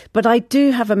 But I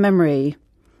do have a memory.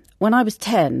 When I was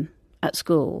 10 at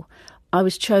school, I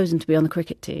was chosen to be on the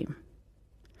cricket team.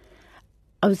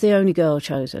 I was the only girl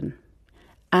chosen.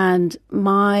 And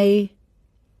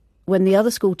when the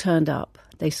other school turned up,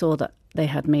 they saw that they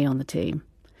had me on the team.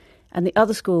 And the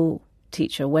other school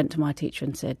teacher went to my teacher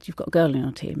and said, "You've got a girl on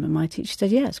your team." And my teacher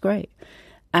said, "Yeah, it's great."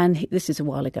 And this is a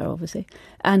while ago, obviously.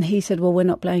 And he said, "Well, we're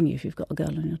not playing you if you've got a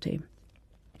girl on your team."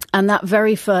 And that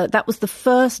was the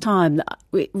first time that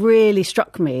it really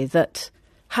struck me that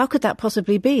how could that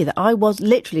possibly be, that I was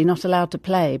literally not allowed to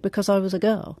play because I was a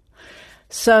girl?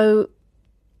 So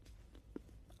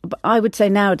I would say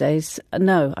nowadays,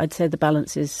 no, I'd say the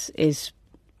balance is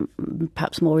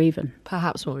perhaps more even.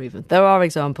 Perhaps more even. There are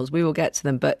examples. We will get to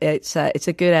them, but it's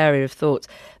a good area of thought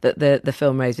that the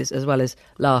film raises, as well as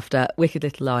laughter. Wicked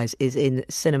Little Lies is in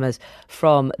cinemas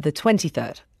from the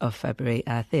 23rd of February.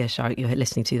 Thea Sharrock, you're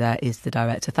listening to there, is the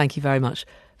director. Thank you very much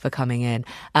for coming in.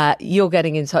 You're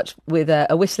getting in touch with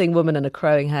a whistling woman and a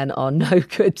crowing hen are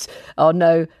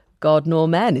no God nor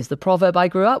men is the proverb I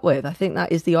grew up with. I think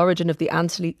that is the origin of the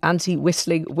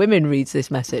anti-whistling women, reads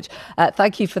this message.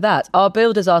 Thank you for that. Our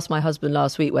builders asked my husband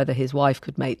last week whether his wife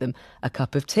could make them a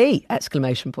cup of tea, !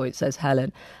 Says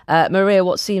Helen. Maria,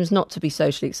 what seems not to be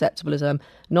socially acceptable is I'm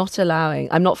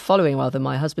not following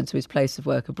my husband to his place of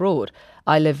work abroad.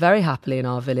 I live very happily in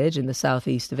our village in the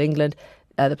southeast of England,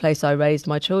 the place I raised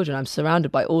my children. I'm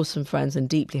surrounded by awesome friends and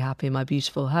deeply happy in my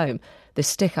beautiful home. The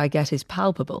stick I get is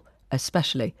palpable,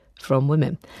 especially from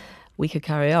women. We could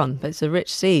carry on, but it's a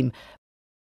rich theme.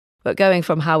 But going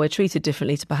from how we're treated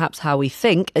differently to perhaps how we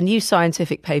think, a new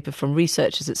scientific paper from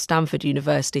researchers at Stanford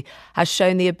University has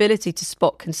shown the ability to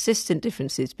spot consistent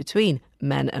differences between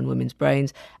men and women's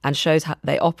brains and shows how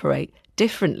they operate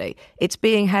differently. It's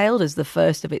being hailed as the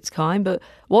first of its kind, but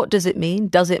what does it mean?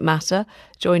 Does it matter?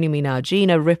 Joining me now,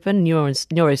 Gina Rippon,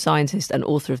 neuroscientist and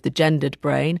author of The Gendered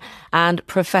Brain, and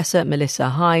Professor Melissa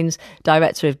Hines,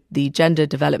 director of the Gender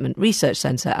Development Research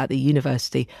Centre at the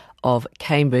University of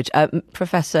Cambridge.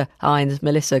 Professor Hines,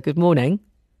 Melissa, good morning.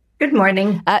 Good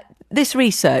morning. This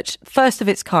research, first of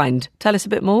its kind, tell us a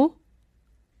bit more.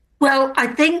 Well, I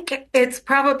think it's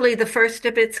probably the first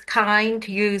of its kind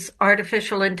to use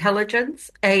artificial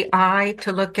intelligence, AI,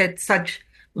 to look at such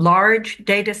large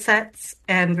data sets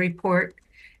and report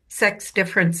sex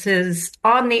differences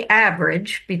on the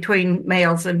average between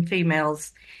males and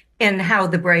females in how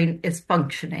the brain is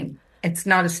functioning. It's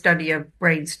not a study of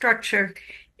brain structure.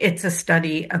 It's a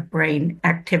study of brain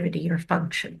activity or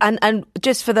function. And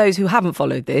just for those who haven't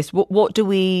followed this, what can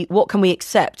we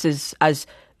accept as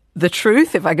the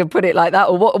truth, if I can put it like that,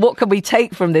 or what can we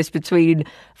take from this between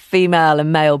female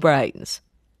and male brains?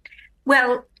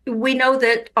 Well, we know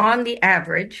that on the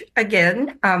average,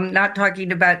 again, not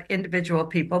talking about individual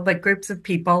people, but groups of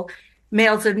people,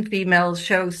 males and females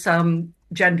show some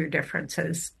gender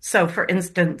differences. So, for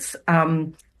instance,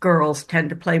 girls tend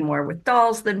to play more with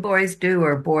dolls than boys do,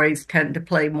 or boys tend to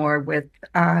play more with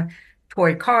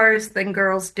toy cars than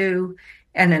girls do.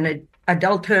 And in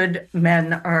adulthood,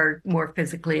 men are more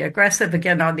physically aggressive,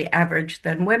 again, on the average,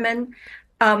 than women.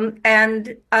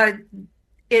 And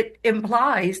it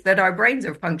implies that our brains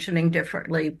are functioning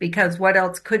differently, because what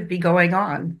else could be going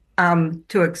on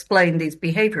to explain these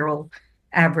behavioral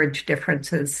average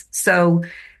differences? So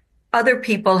other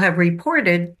people have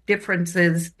reported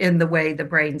differences in the way the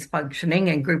brain's functioning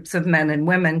in groups of men and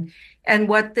women. And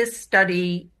what this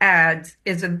study adds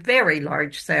is a very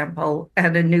large sample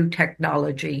and a new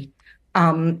technology.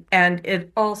 And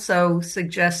it also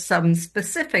suggests some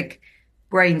specific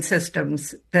brain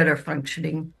systems that are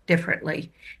functioning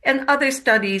differently. And other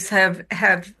studies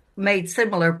have made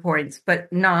similar points,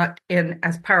 but not in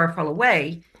as powerful a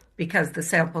way, because the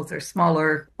samples are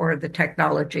smaller or the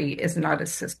technology is not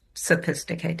as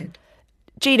sophisticated.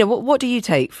 Gina, what do you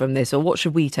take from this, or what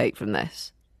should we take from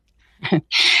this?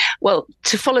 Well,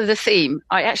 to follow the theme,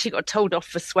 I actually got told off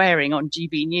for swearing on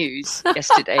GB News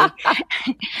yesterday,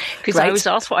 because I was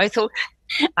asked what I thought.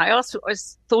 I asked what I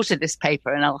thought of this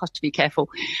paper, and I'll have to be careful.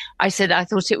 I said I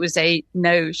thought it was a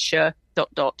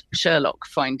Sherlock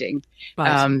finding,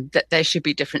 right. That there should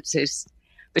be differences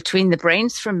between the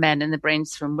brains from men and the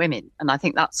brains from women, and I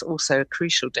think that's also a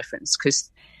crucial difference, because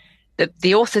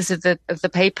the authors of the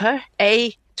paper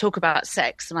talk about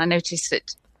sex, and I noticed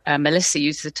that Melissa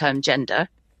used the term gender,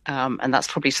 and that's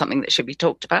probably something that should be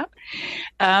talked about.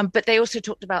 But they also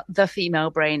talked about the female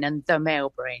brain and the male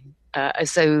brain,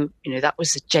 as though, that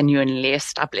was genuinely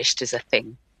established as a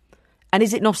thing. And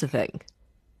is it not a thing?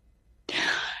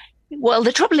 Well,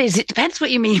 the trouble is, it depends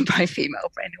what you mean by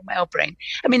female brain or male brain.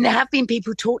 I mean, there have been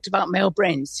people who talked about male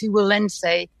brains who will then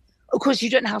say, of course, you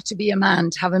don't have to be a man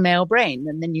to have a male brain.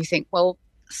 And then you think, well,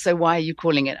 so why are you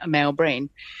calling it a male brain?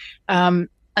 And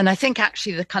I think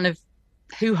actually the kind of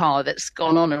hoo-ha that's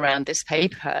gone on around this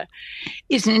paper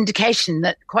is an indication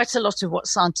that quite a lot of what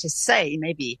scientists say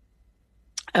may be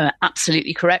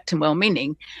absolutely correct and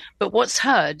well-meaning, but what's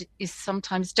heard is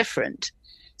sometimes different.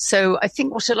 So I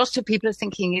think what a lot of people are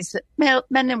thinking is that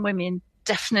men and women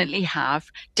definitely have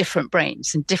different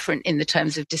brains, and different in the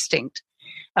terms of distinct.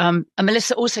 And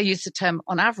Melissa also used the term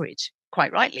on average,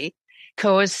 quite rightly,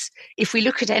 because if we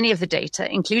look at any of the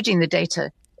data, including the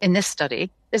data in this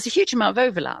study, there's a huge amount of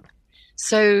overlap.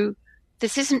 So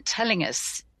this isn't telling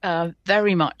us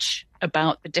very much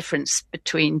about the difference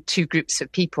between two groups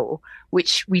of people,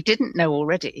 which we didn't know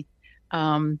already.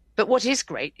 But what is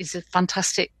great is the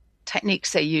fantastic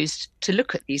techniques they used to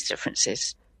look at these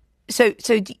differences. So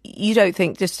you don't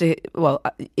think,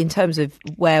 in terms of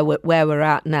where we're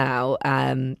at now,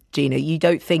 Gina, you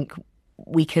don't think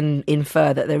we can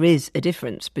infer that there is a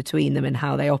difference between them and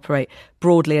how they operate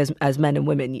broadly as men and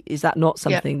women? Is that not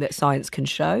something that science can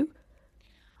show?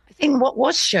 I think what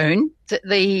was shown, that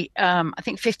the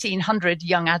 1,500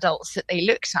 young adults that they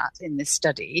looked at in this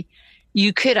study,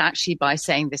 you could actually, by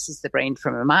saying this is the brain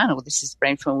from a man or this is the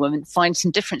brain from a woman, find some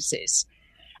differences.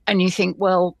 And you think,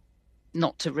 well,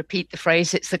 not to repeat the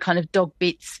phrase, it's the kind of dog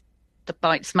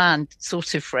bites man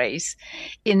sort of phrase,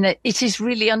 in that it is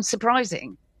really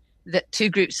unsurprising that two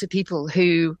groups of people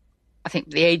who, I think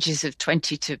the ages of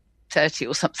 20 to 30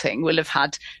 or something, will have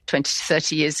had 20 to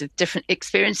 30 years of different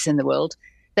experience in the world,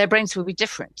 their brains will be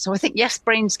different. So I think, yes,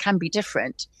 brains can be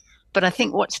different, but I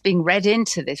think what's being read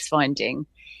into this finding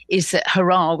is that,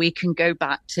 hurrah, we can go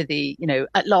back to the,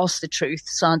 at last the truth,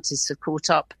 scientists have caught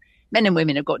up, men and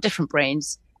women have got different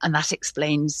brains, and that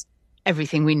explains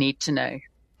everything we need to know.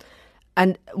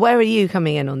 And where are you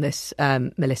coming in on this,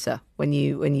 Melissa, when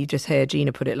you just hear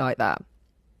Gina put it like that?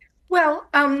 Well,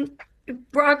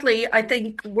 broadly, I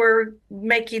think we're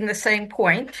making the same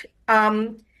point.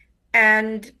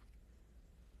 And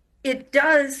it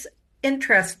does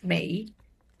interest me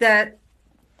that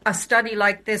a study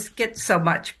like this gets so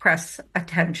much press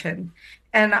attention.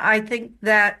 And I think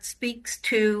that speaks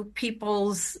to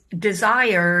people's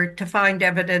desire to find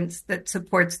evidence that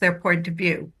supports their point of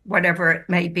view, whatever it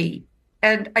may be.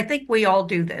 And I think we all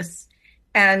do this.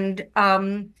 And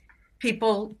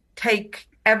people take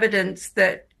evidence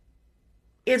that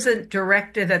isn't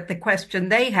directed at the question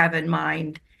they have in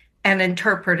mind and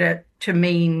interpret it to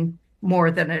mean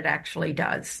more than it actually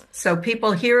does. So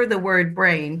people hear the word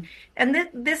brain, and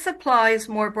this applies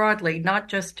more broadly, not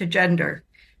just to gender,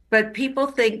 but people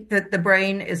think that the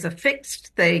brain is a fixed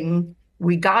thing.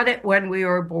 We got it when we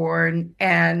were born.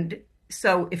 And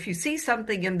so if you see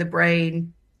something in the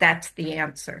brain, that's the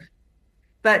answer.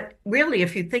 But really,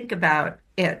 if you think about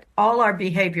it, all our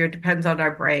behavior depends on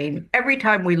our brain. Every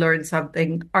time we learn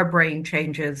something, our brain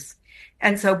changes.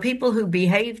 And so people who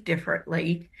behave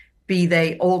differently, be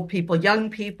they old people, young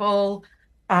people,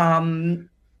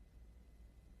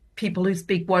 people who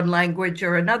speak one language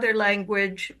or another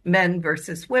language, men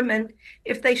versus women,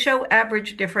 if they show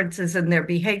average differences in their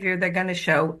behavior, they're going to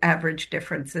show average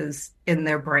differences in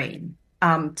their brain.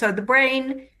 So the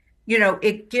brain,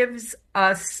 it gives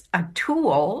us a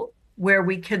tool where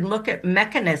we can look at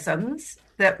mechanisms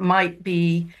that might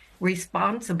be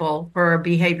responsible for a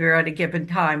behavior at a given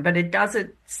time, but it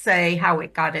doesn't say how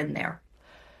it got in there.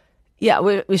 Yeah,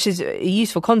 which is a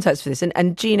useful context for this.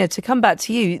 And Gina, to come back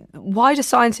to you, why do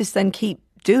scientists then keep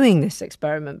doing this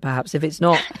experiment, perhaps, if it's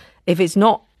not,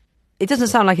 it doesn't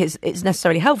sound like it's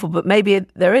necessarily helpful, but maybe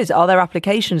there is. Are there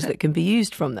applications that can be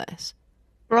used from this?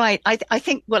 Right. I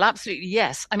think, well, absolutely,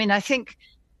 yes. I mean, I think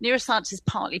neuroscience has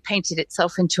partly painted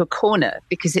itself into a corner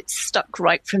because it's stuck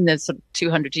right from the sort of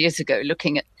 200 years ago,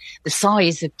 looking at the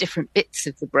size of different bits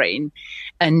of the brain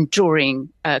and drawing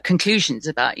conclusions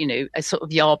about, a sort of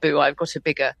Yabu, I've got a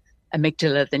bigger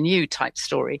amygdala than you type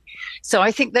story. So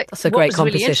I think that's a great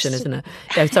composition, isn't it?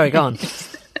 Yeah, sorry, go on.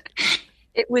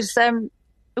 It was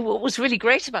what was really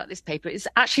great about this paper is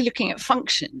actually looking at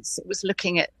functions. It was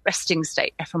looking at resting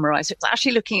state fMRI. So it's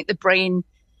actually looking at the brain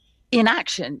in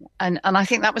action. And I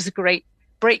think that was a great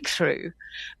breakthrough.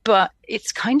 But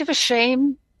it's kind of a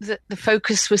shame that the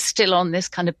focus was still on this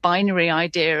kind of binary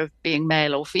idea of being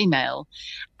male or female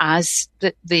as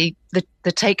the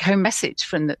take-home message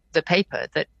from the paper,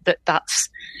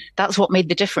 that's what made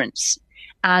the difference.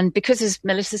 And because, as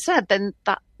Melissa said, then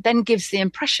that then gives the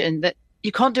impression that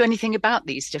you can't do anything about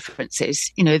these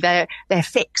differences. They're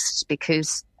fixed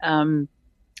because,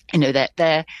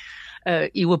 they're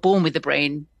you were born with the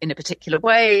brain in a particular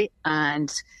way.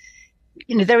 And,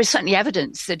 there is certainly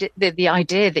evidence that the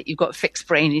idea that you've got a fixed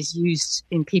brain is used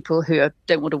in people who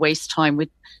don't want to waste time with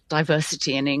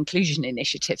diversity and inclusion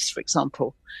initiatives, for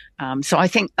example. So I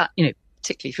think that,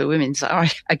 particularly for women, so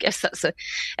I guess that's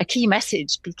a key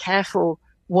message. Be careful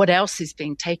what else is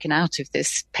being taken out of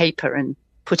this paper and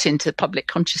put into public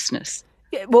consciousness.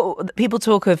 Yeah, well, people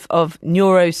talk of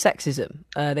neurosexism.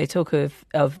 They talk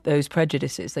of those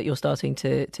prejudices that you're starting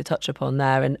to touch upon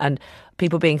there, and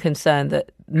people being concerned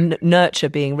that nurture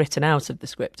being written out of the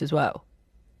script as well.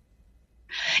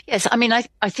 Yes, I mean,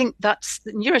 I think that's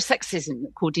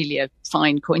neurosexism. Cordelia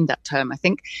Fine coined that term, I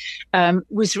think,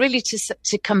 was really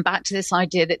to come back to this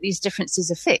idea that these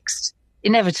differences are fixed,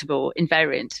 inevitable,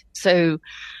 invariant. So,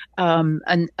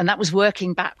 and that was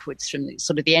working backwards from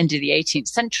sort of the end of the 18th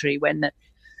century when the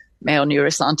male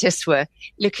neuroscientists were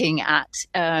looking at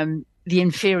the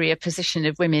inferior position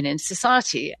of women in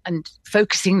society and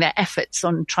focusing their efforts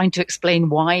on trying to explain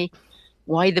why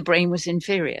the brain was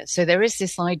inferior. So there is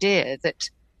this idea that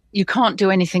you can't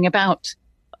do anything about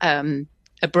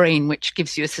a brain which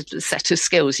gives you a set of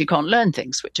skills. You can't learn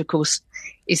things, which of course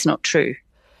is not true.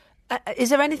 Is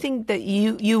there anything that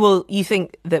you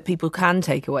think that people can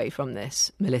take away from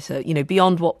this, Melissa?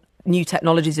 Beyond what new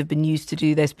technologies have been used to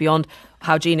do this, beyond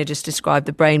how Gina just described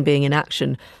the brain being in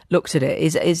action, looked at it.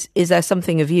 Is there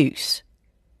something of use?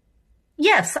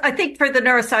 Yes, I think for the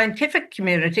neuroscientific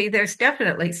community, there's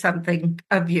definitely something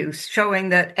of use, showing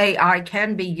that AI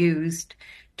can be used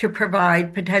to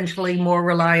provide potentially more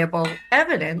reliable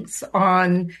evidence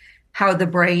on how the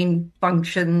brain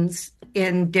functions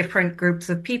in different groups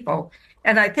of people.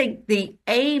 And I think the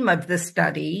aim of the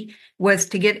study was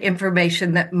to get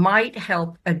information that might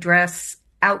help address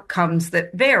outcomes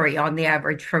that vary on the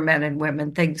average for men and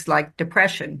women, things like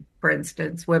depression, for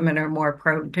instance. Women are more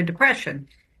prone to depression.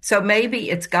 So maybe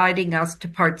it's guiding us to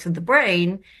parts of the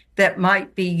brain that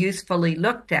might be usefully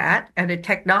looked at, and a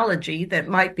technology that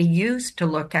might be used to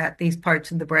look at these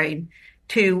parts of the brain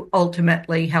to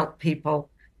ultimately help people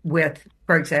with,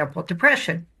 for example,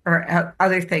 depression or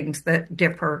other things that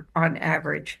differ on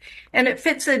average. And it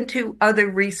fits into other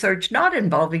research not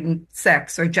involving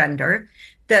sex or gender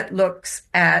that looks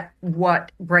at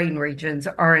what brain regions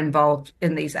are involved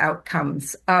in these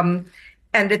outcomes.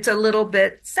 And it's a little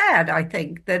bit sad, I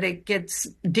think, that it gets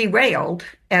derailed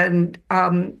and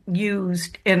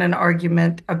used in an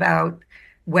argument about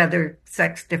whether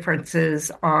sex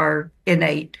differences are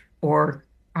innate or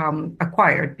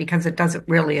acquired, because it doesn't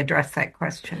really address that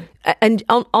question. And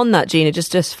on that, Gina,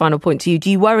 just final point to you: do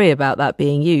you worry about that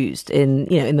being used in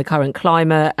the current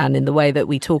climate and in the way that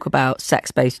we talk about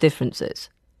sex-based differences?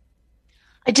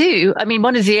 I do. I mean,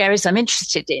 one of the areas I'm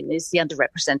interested in is the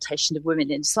underrepresentation of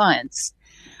women in science,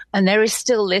 and there is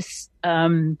still this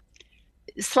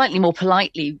slightly more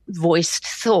politely voiced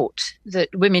thought that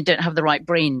women don't have the right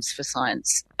brains for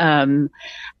science.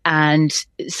 And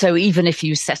so even if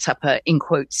you set up a, in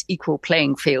quotes, equal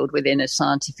playing field within a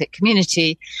scientific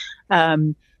community,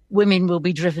 women will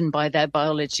be driven by their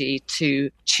biology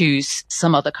to choose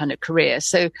some other kind of career.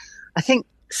 So I think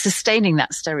sustaining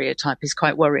that stereotype is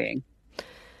quite worrying.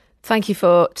 Thank you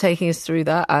for taking us through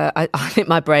that. I think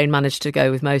my brain managed to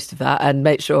go with most of that and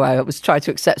make sure I was trying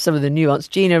to accept some of the nuance.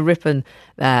 Gina Rippon,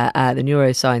 the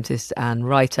neuroscientist and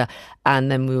writer. And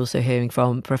then we're also hearing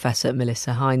from Professor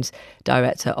Melissa Hines,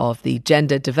 Director of the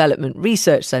Gender Development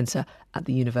Research Centre at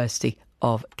the University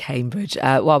of Cambridge.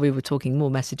 While we were talking, more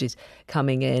messages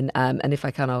coming in, and if I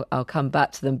can, I'll come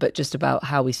back to them, but just about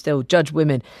how we still judge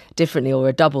women differently, or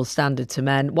a double standard to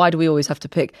men. Why do we always have to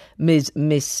pick Ms.,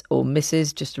 Miss or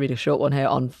Mrs.? Just to read a short one here,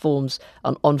 on forms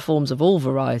of all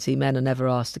variety, men are never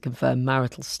asked to confirm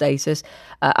marital status.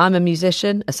 I'm a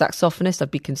musician, a saxophonist. I'd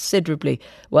be considerably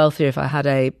wealthier if I had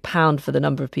 £1 for the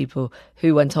number of people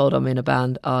who, when told I'm in a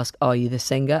band, ask, are you the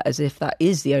singer? As if that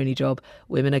is the only job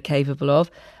women are capable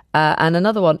of. And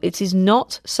another one, it is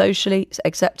not socially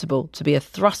acceptable to be a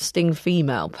thrusting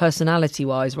female,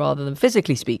 personality-wise rather than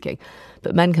physically speaking.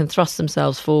 But men can thrust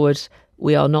themselves forward.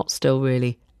 We are not still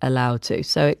really allowed to.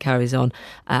 So it carries on.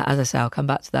 As I say, I'll come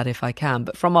back to that if I can.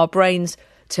 But from our brains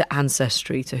to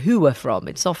ancestry, to who we're from,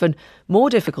 it's often more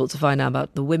difficult to find out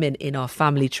about the women in our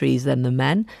family trees than the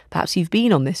men. Perhaps you've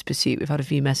been on this pursuit. We've had a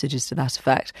few messages to that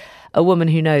effect. A woman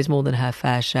who knows more than her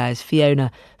fair share is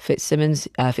Fiona Fitzsimons,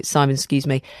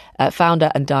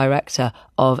 founder and director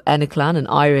of Eneclann, an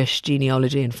Irish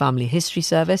genealogy and family history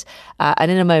service. And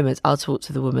in a moment, I'll talk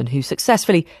to the woman who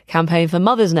successfully campaigned for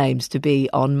mothers' names to be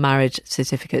on marriage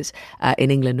certificates in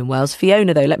England and Wales.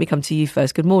 Fiona, though, let me come to you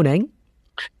first. Good morning.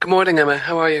 Good morning, Emma.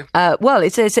 How are you? Well,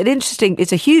 it's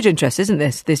a huge interest, isn't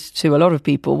this to a lot of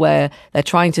people, where they're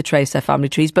trying to trace their family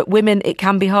trees, but women, it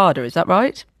can be harder. Is that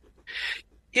right?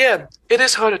 Yeah, it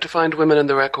is harder to find women in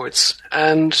the records,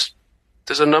 and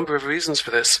there's a number of reasons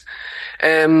for this.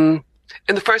 In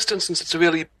the first instance, it's a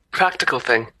really practical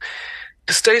thing.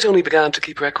 The state only began to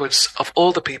keep records of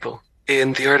all the people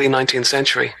in the early 19th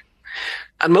century,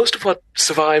 and most of what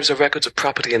survives are records of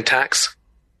property and tax.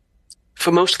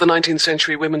 For most of the 19th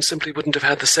century, women simply wouldn't have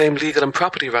had the same legal and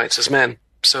property rights as men,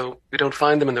 so we don't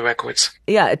find them in the records.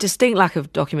 Yeah, a distinct lack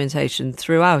of documentation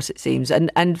throughout, it seems.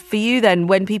 And for you then,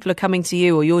 when people are coming to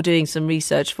you or you're doing some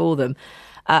research for them,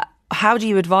 how do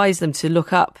you advise them to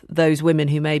look up those women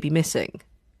who may be missing?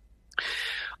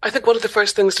 I think one of the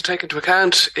first things to take into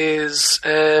account is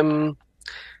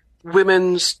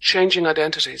women's changing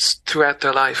identities throughout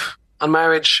their life. On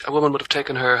marriage, a woman would have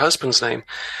taken her husband's name.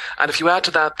 And if you add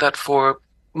to that for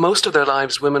most of their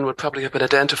lives, women would probably have been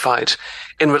identified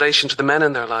in relation to the men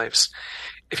in their lives.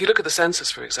 If you look at the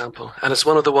census, for example, and it's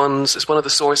one of the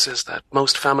sources that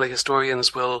most family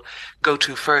historians will go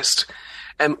to first,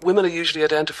 women are usually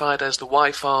identified as the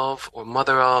wife of, or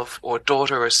mother of, or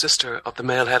daughter or sister of the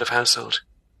male head of household.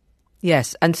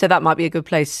 Yes, and so that might be a good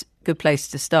place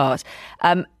to start.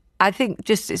 I think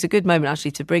it's a good moment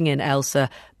actually to bring in Ailsa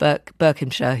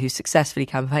Berkhamshire, who successfully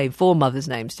campaigned for mothers'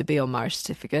 names to be on marriage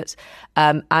certificates.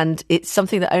 And it's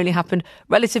something that only happened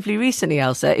relatively recently,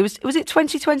 Ailsa. Was it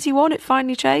 2021 it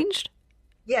finally changed?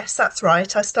 Yes, that's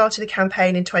right. I started a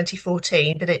campaign in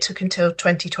 2014, but it took until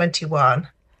 2021.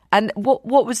 And what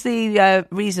was the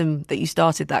reason that you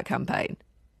started that campaign?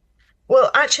 Well,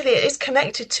 actually, it is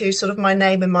connected to sort of my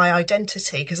name and my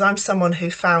identity, because I'm someone who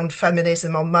found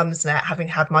feminism on Mumsnet, having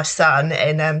had my son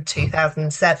in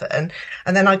 2007.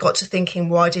 And then I got to thinking,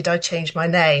 why did I change my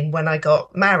name when I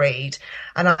got married?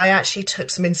 And I actually took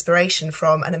some inspiration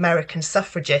from an American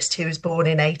suffragist who was born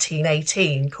in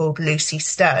 1818 called Lucy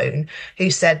Stone, who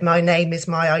said, "My name is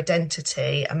my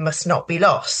identity and must not be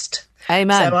lost."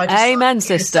 Amen. Amen,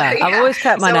 sister. So, yeah. I've always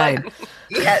kept my name.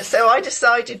 So I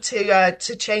decided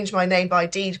to change my name by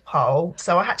deed poll.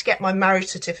 So I had to get my marriage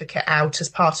certificate out as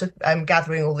part of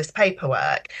gathering all this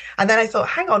paperwork. And then I thought,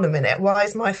 hang on a minute, why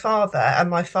is my father and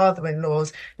my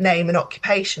father-in-law's name and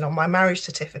occupation on my marriage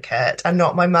certificate and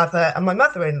not my mother and my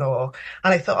mother-in-law?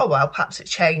 And I thought, oh, well, perhaps it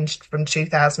changed from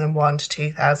 2001 to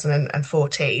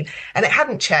 2014. And it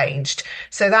hadn't changed.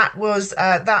 So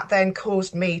that then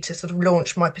caused me to sort of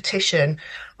launch my petition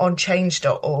on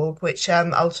change.org, which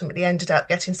ultimately ended up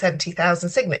getting 70,000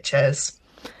 signatures.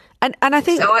 And I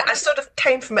think... So I sort of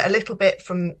came from it a little bit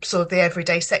from sort of the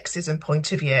everyday sexism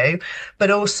point of view,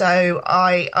 but also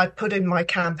I put in my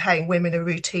campaign, women are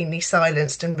routinely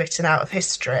silenced and written out of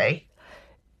history.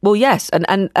 Well, yes,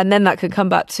 and then that can come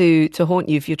back to haunt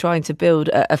you if you're trying to build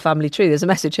a family tree. There's a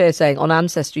message here saying, on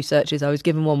ancestry searches, I was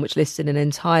given one which listed an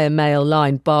entire male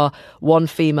line, bar one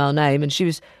female name, and she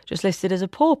was just listed as a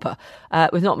pauper,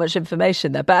 with not much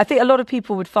information there. But I think a lot of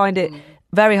people would find it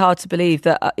very hard to believe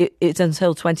that it's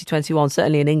until 2021,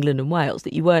 certainly in England and Wales,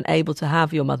 that you weren't able to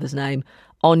have your mother's name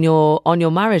on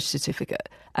your marriage certificate,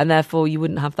 and therefore you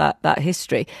wouldn't have that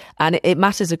history. And it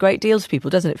matters a great deal to people,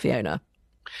 doesn't it, Fiona?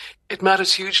 It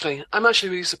matters hugely. I'm actually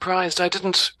really surprised. I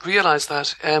didn't realise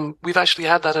that. We've actually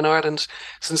had that in Ireland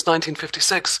since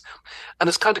 1956. And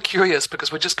it's kind of curious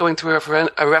because we're just going through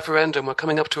a referendum. We're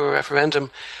coming up to a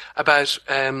referendum about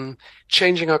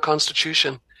changing our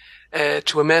constitution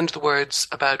to amend the words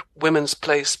about women's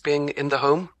place being in the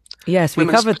home. Yes, we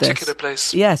covered this. Women's particular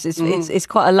place. Yes, it's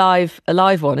quite a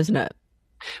live one, isn't it?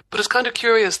 But it's kind of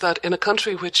curious that in a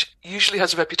country which usually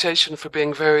has a reputation for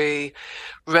being very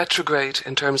retrograde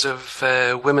in terms of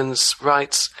women's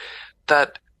rights,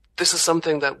 that this is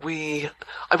something that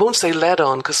I won't say led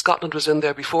on, because Scotland was in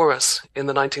there before us in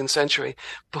the 19th century,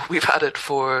 but we've had it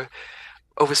for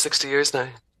over 60 years now.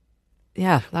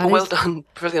 Yeah, well done,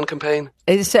 brilliant campaign.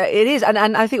 It is,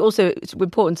 and I think also it's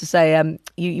important to say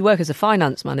you work as a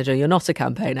finance manager. You're not a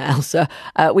campaigner, Ailsa.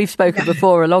 We've spoken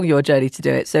before along your journey to do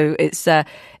it, so it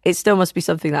still must be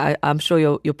something that I'm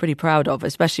sure you're pretty proud of,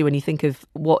 especially when you think of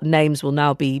what names will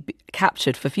now be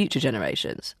captured for future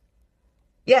generations.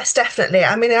 Yes, definitely.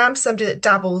 I mean, I'm somebody that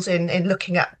dabbles in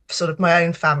looking at sort of my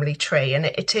own family tree, and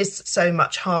it is so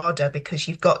much harder because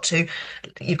you've got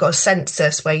a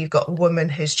census where you've got a woman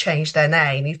who's changed their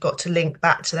name, you've got to link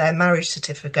back to their marriage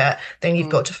certificate, then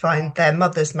you've got to find their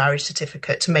mother's marriage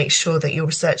certificate to make sure that you're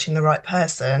researching the right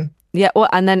person. Yeah, well,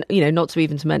 and then, not to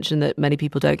even to mention that many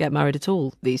people don't get married at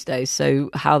all these days. So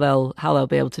how they'll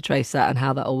be able to trace that and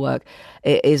how that'll work,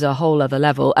 it is a whole other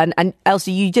level. And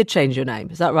Ailsa, you did change your name,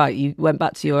 is that right? You went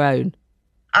back to your own.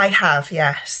 I have,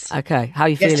 yes. Okay, how are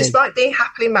you feeling? Yes, despite being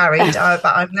happily married, but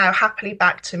I'm now happily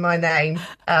back to my name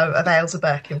of Ailsa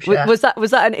Berkhamshire.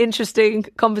 Was that an interesting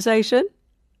conversation?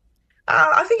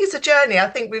 I think it's a journey. I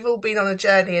think we've all been on a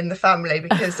journey in the family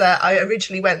because I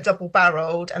originally went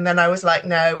double-barreled and then I was like,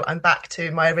 no, I'm back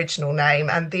to my original name.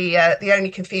 And the only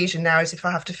confusion now is if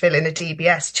I have to fill in a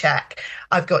DBS check,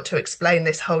 I've got to explain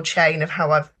this whole chain of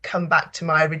how I've come back to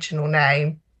my original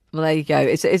name. Well, there you go.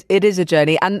 It is a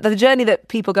journey. And the journey that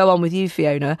people go on with you,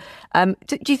 Fiona,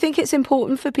 do you think it's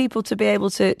important for people to be able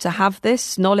to have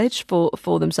this knowledge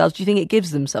for themselves? Do you think it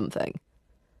gives them something?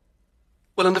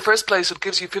 Well, in the first place, it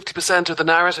gives you 50% of the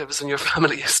narratives in your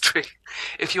family history.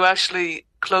 If you actually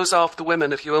close off the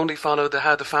women, if you only follow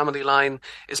how the family line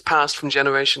is passed from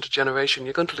generation to generation,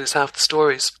 you're going to lose half the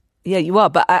stories. Yeah, you are.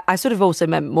 But I sort of also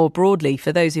meant more broadly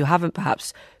for those who haven't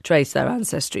perhaps traced their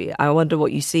ancestry. I wonder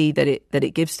what you see that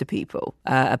it gives to people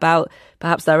about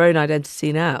perhaps their own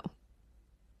identity now.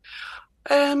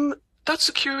 That's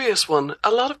a curious one. A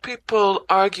lot of people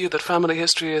argue that family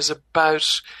history is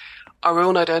about our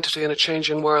own identity in a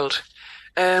changing world.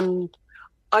 I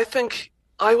think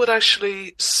I would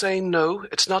actually say no.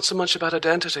 It's not so much about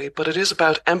identity, but it is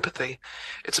about empathy.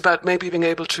 It's about maybe being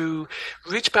able to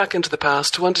reach back into the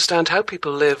past to understand how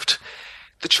people lived,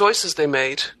 the choices they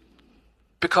made,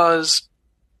 because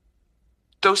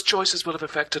those choices will have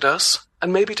affected us,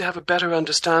 and maybe to have a better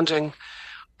understanding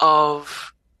but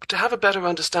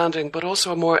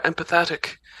also a more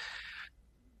empathetic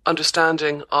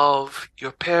understanding of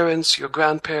your parents, your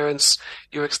grandparents,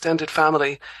 your extended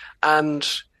family,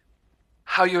 and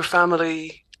how your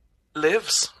family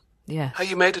lives. Yes. How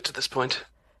you made it to this point.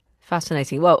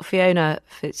 Fascinating. Well, Fiona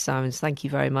Fitzsimons, thank you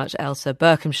very much. Ailsa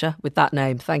Berkhamshire, with that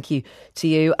name, thank you to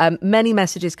you. Many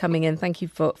messages coming in. Thank you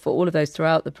for all of those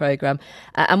throughout the programme.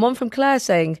 And one from Claire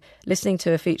saying, listening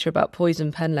to a feature about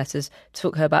poison pen letters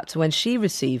took her back to when she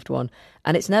received one,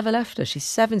 and it's never left her. She's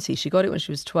 70. She got it when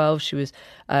she was 12. She was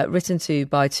written to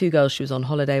by two girls she was on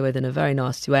holiday with in a very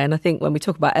nasty way. And I think when we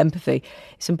talk about empathy,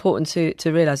 it's important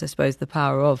to realise, I suppose, the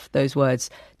power of those words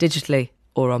digitally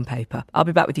or on paper. I'll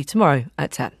be back with you tomorrow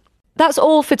at 10. That's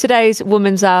all for today's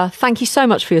Woman's Hour. Thank you so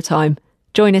much for your time.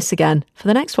 Join us again for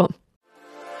the next one.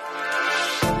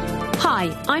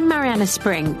 Hi, I'm Mariana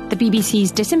Spring, the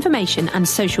BBC's disinformation and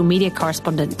social media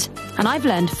correspondent, and I've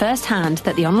learned firsthand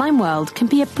that the online world can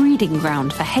be a breeding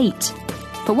ground for hate.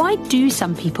 But why do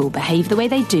some people behave the way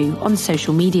they do on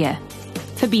social media?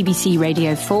 For BBC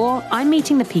Radio 4, I'm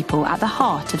meeting the people at the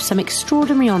heart of some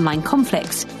extraordinary online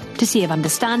conflicts to see if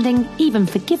understanding, even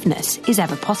forgiveness, is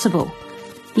ever possible.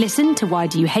 Listen to Why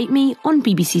Do You Hate Me on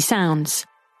BBC Sounds.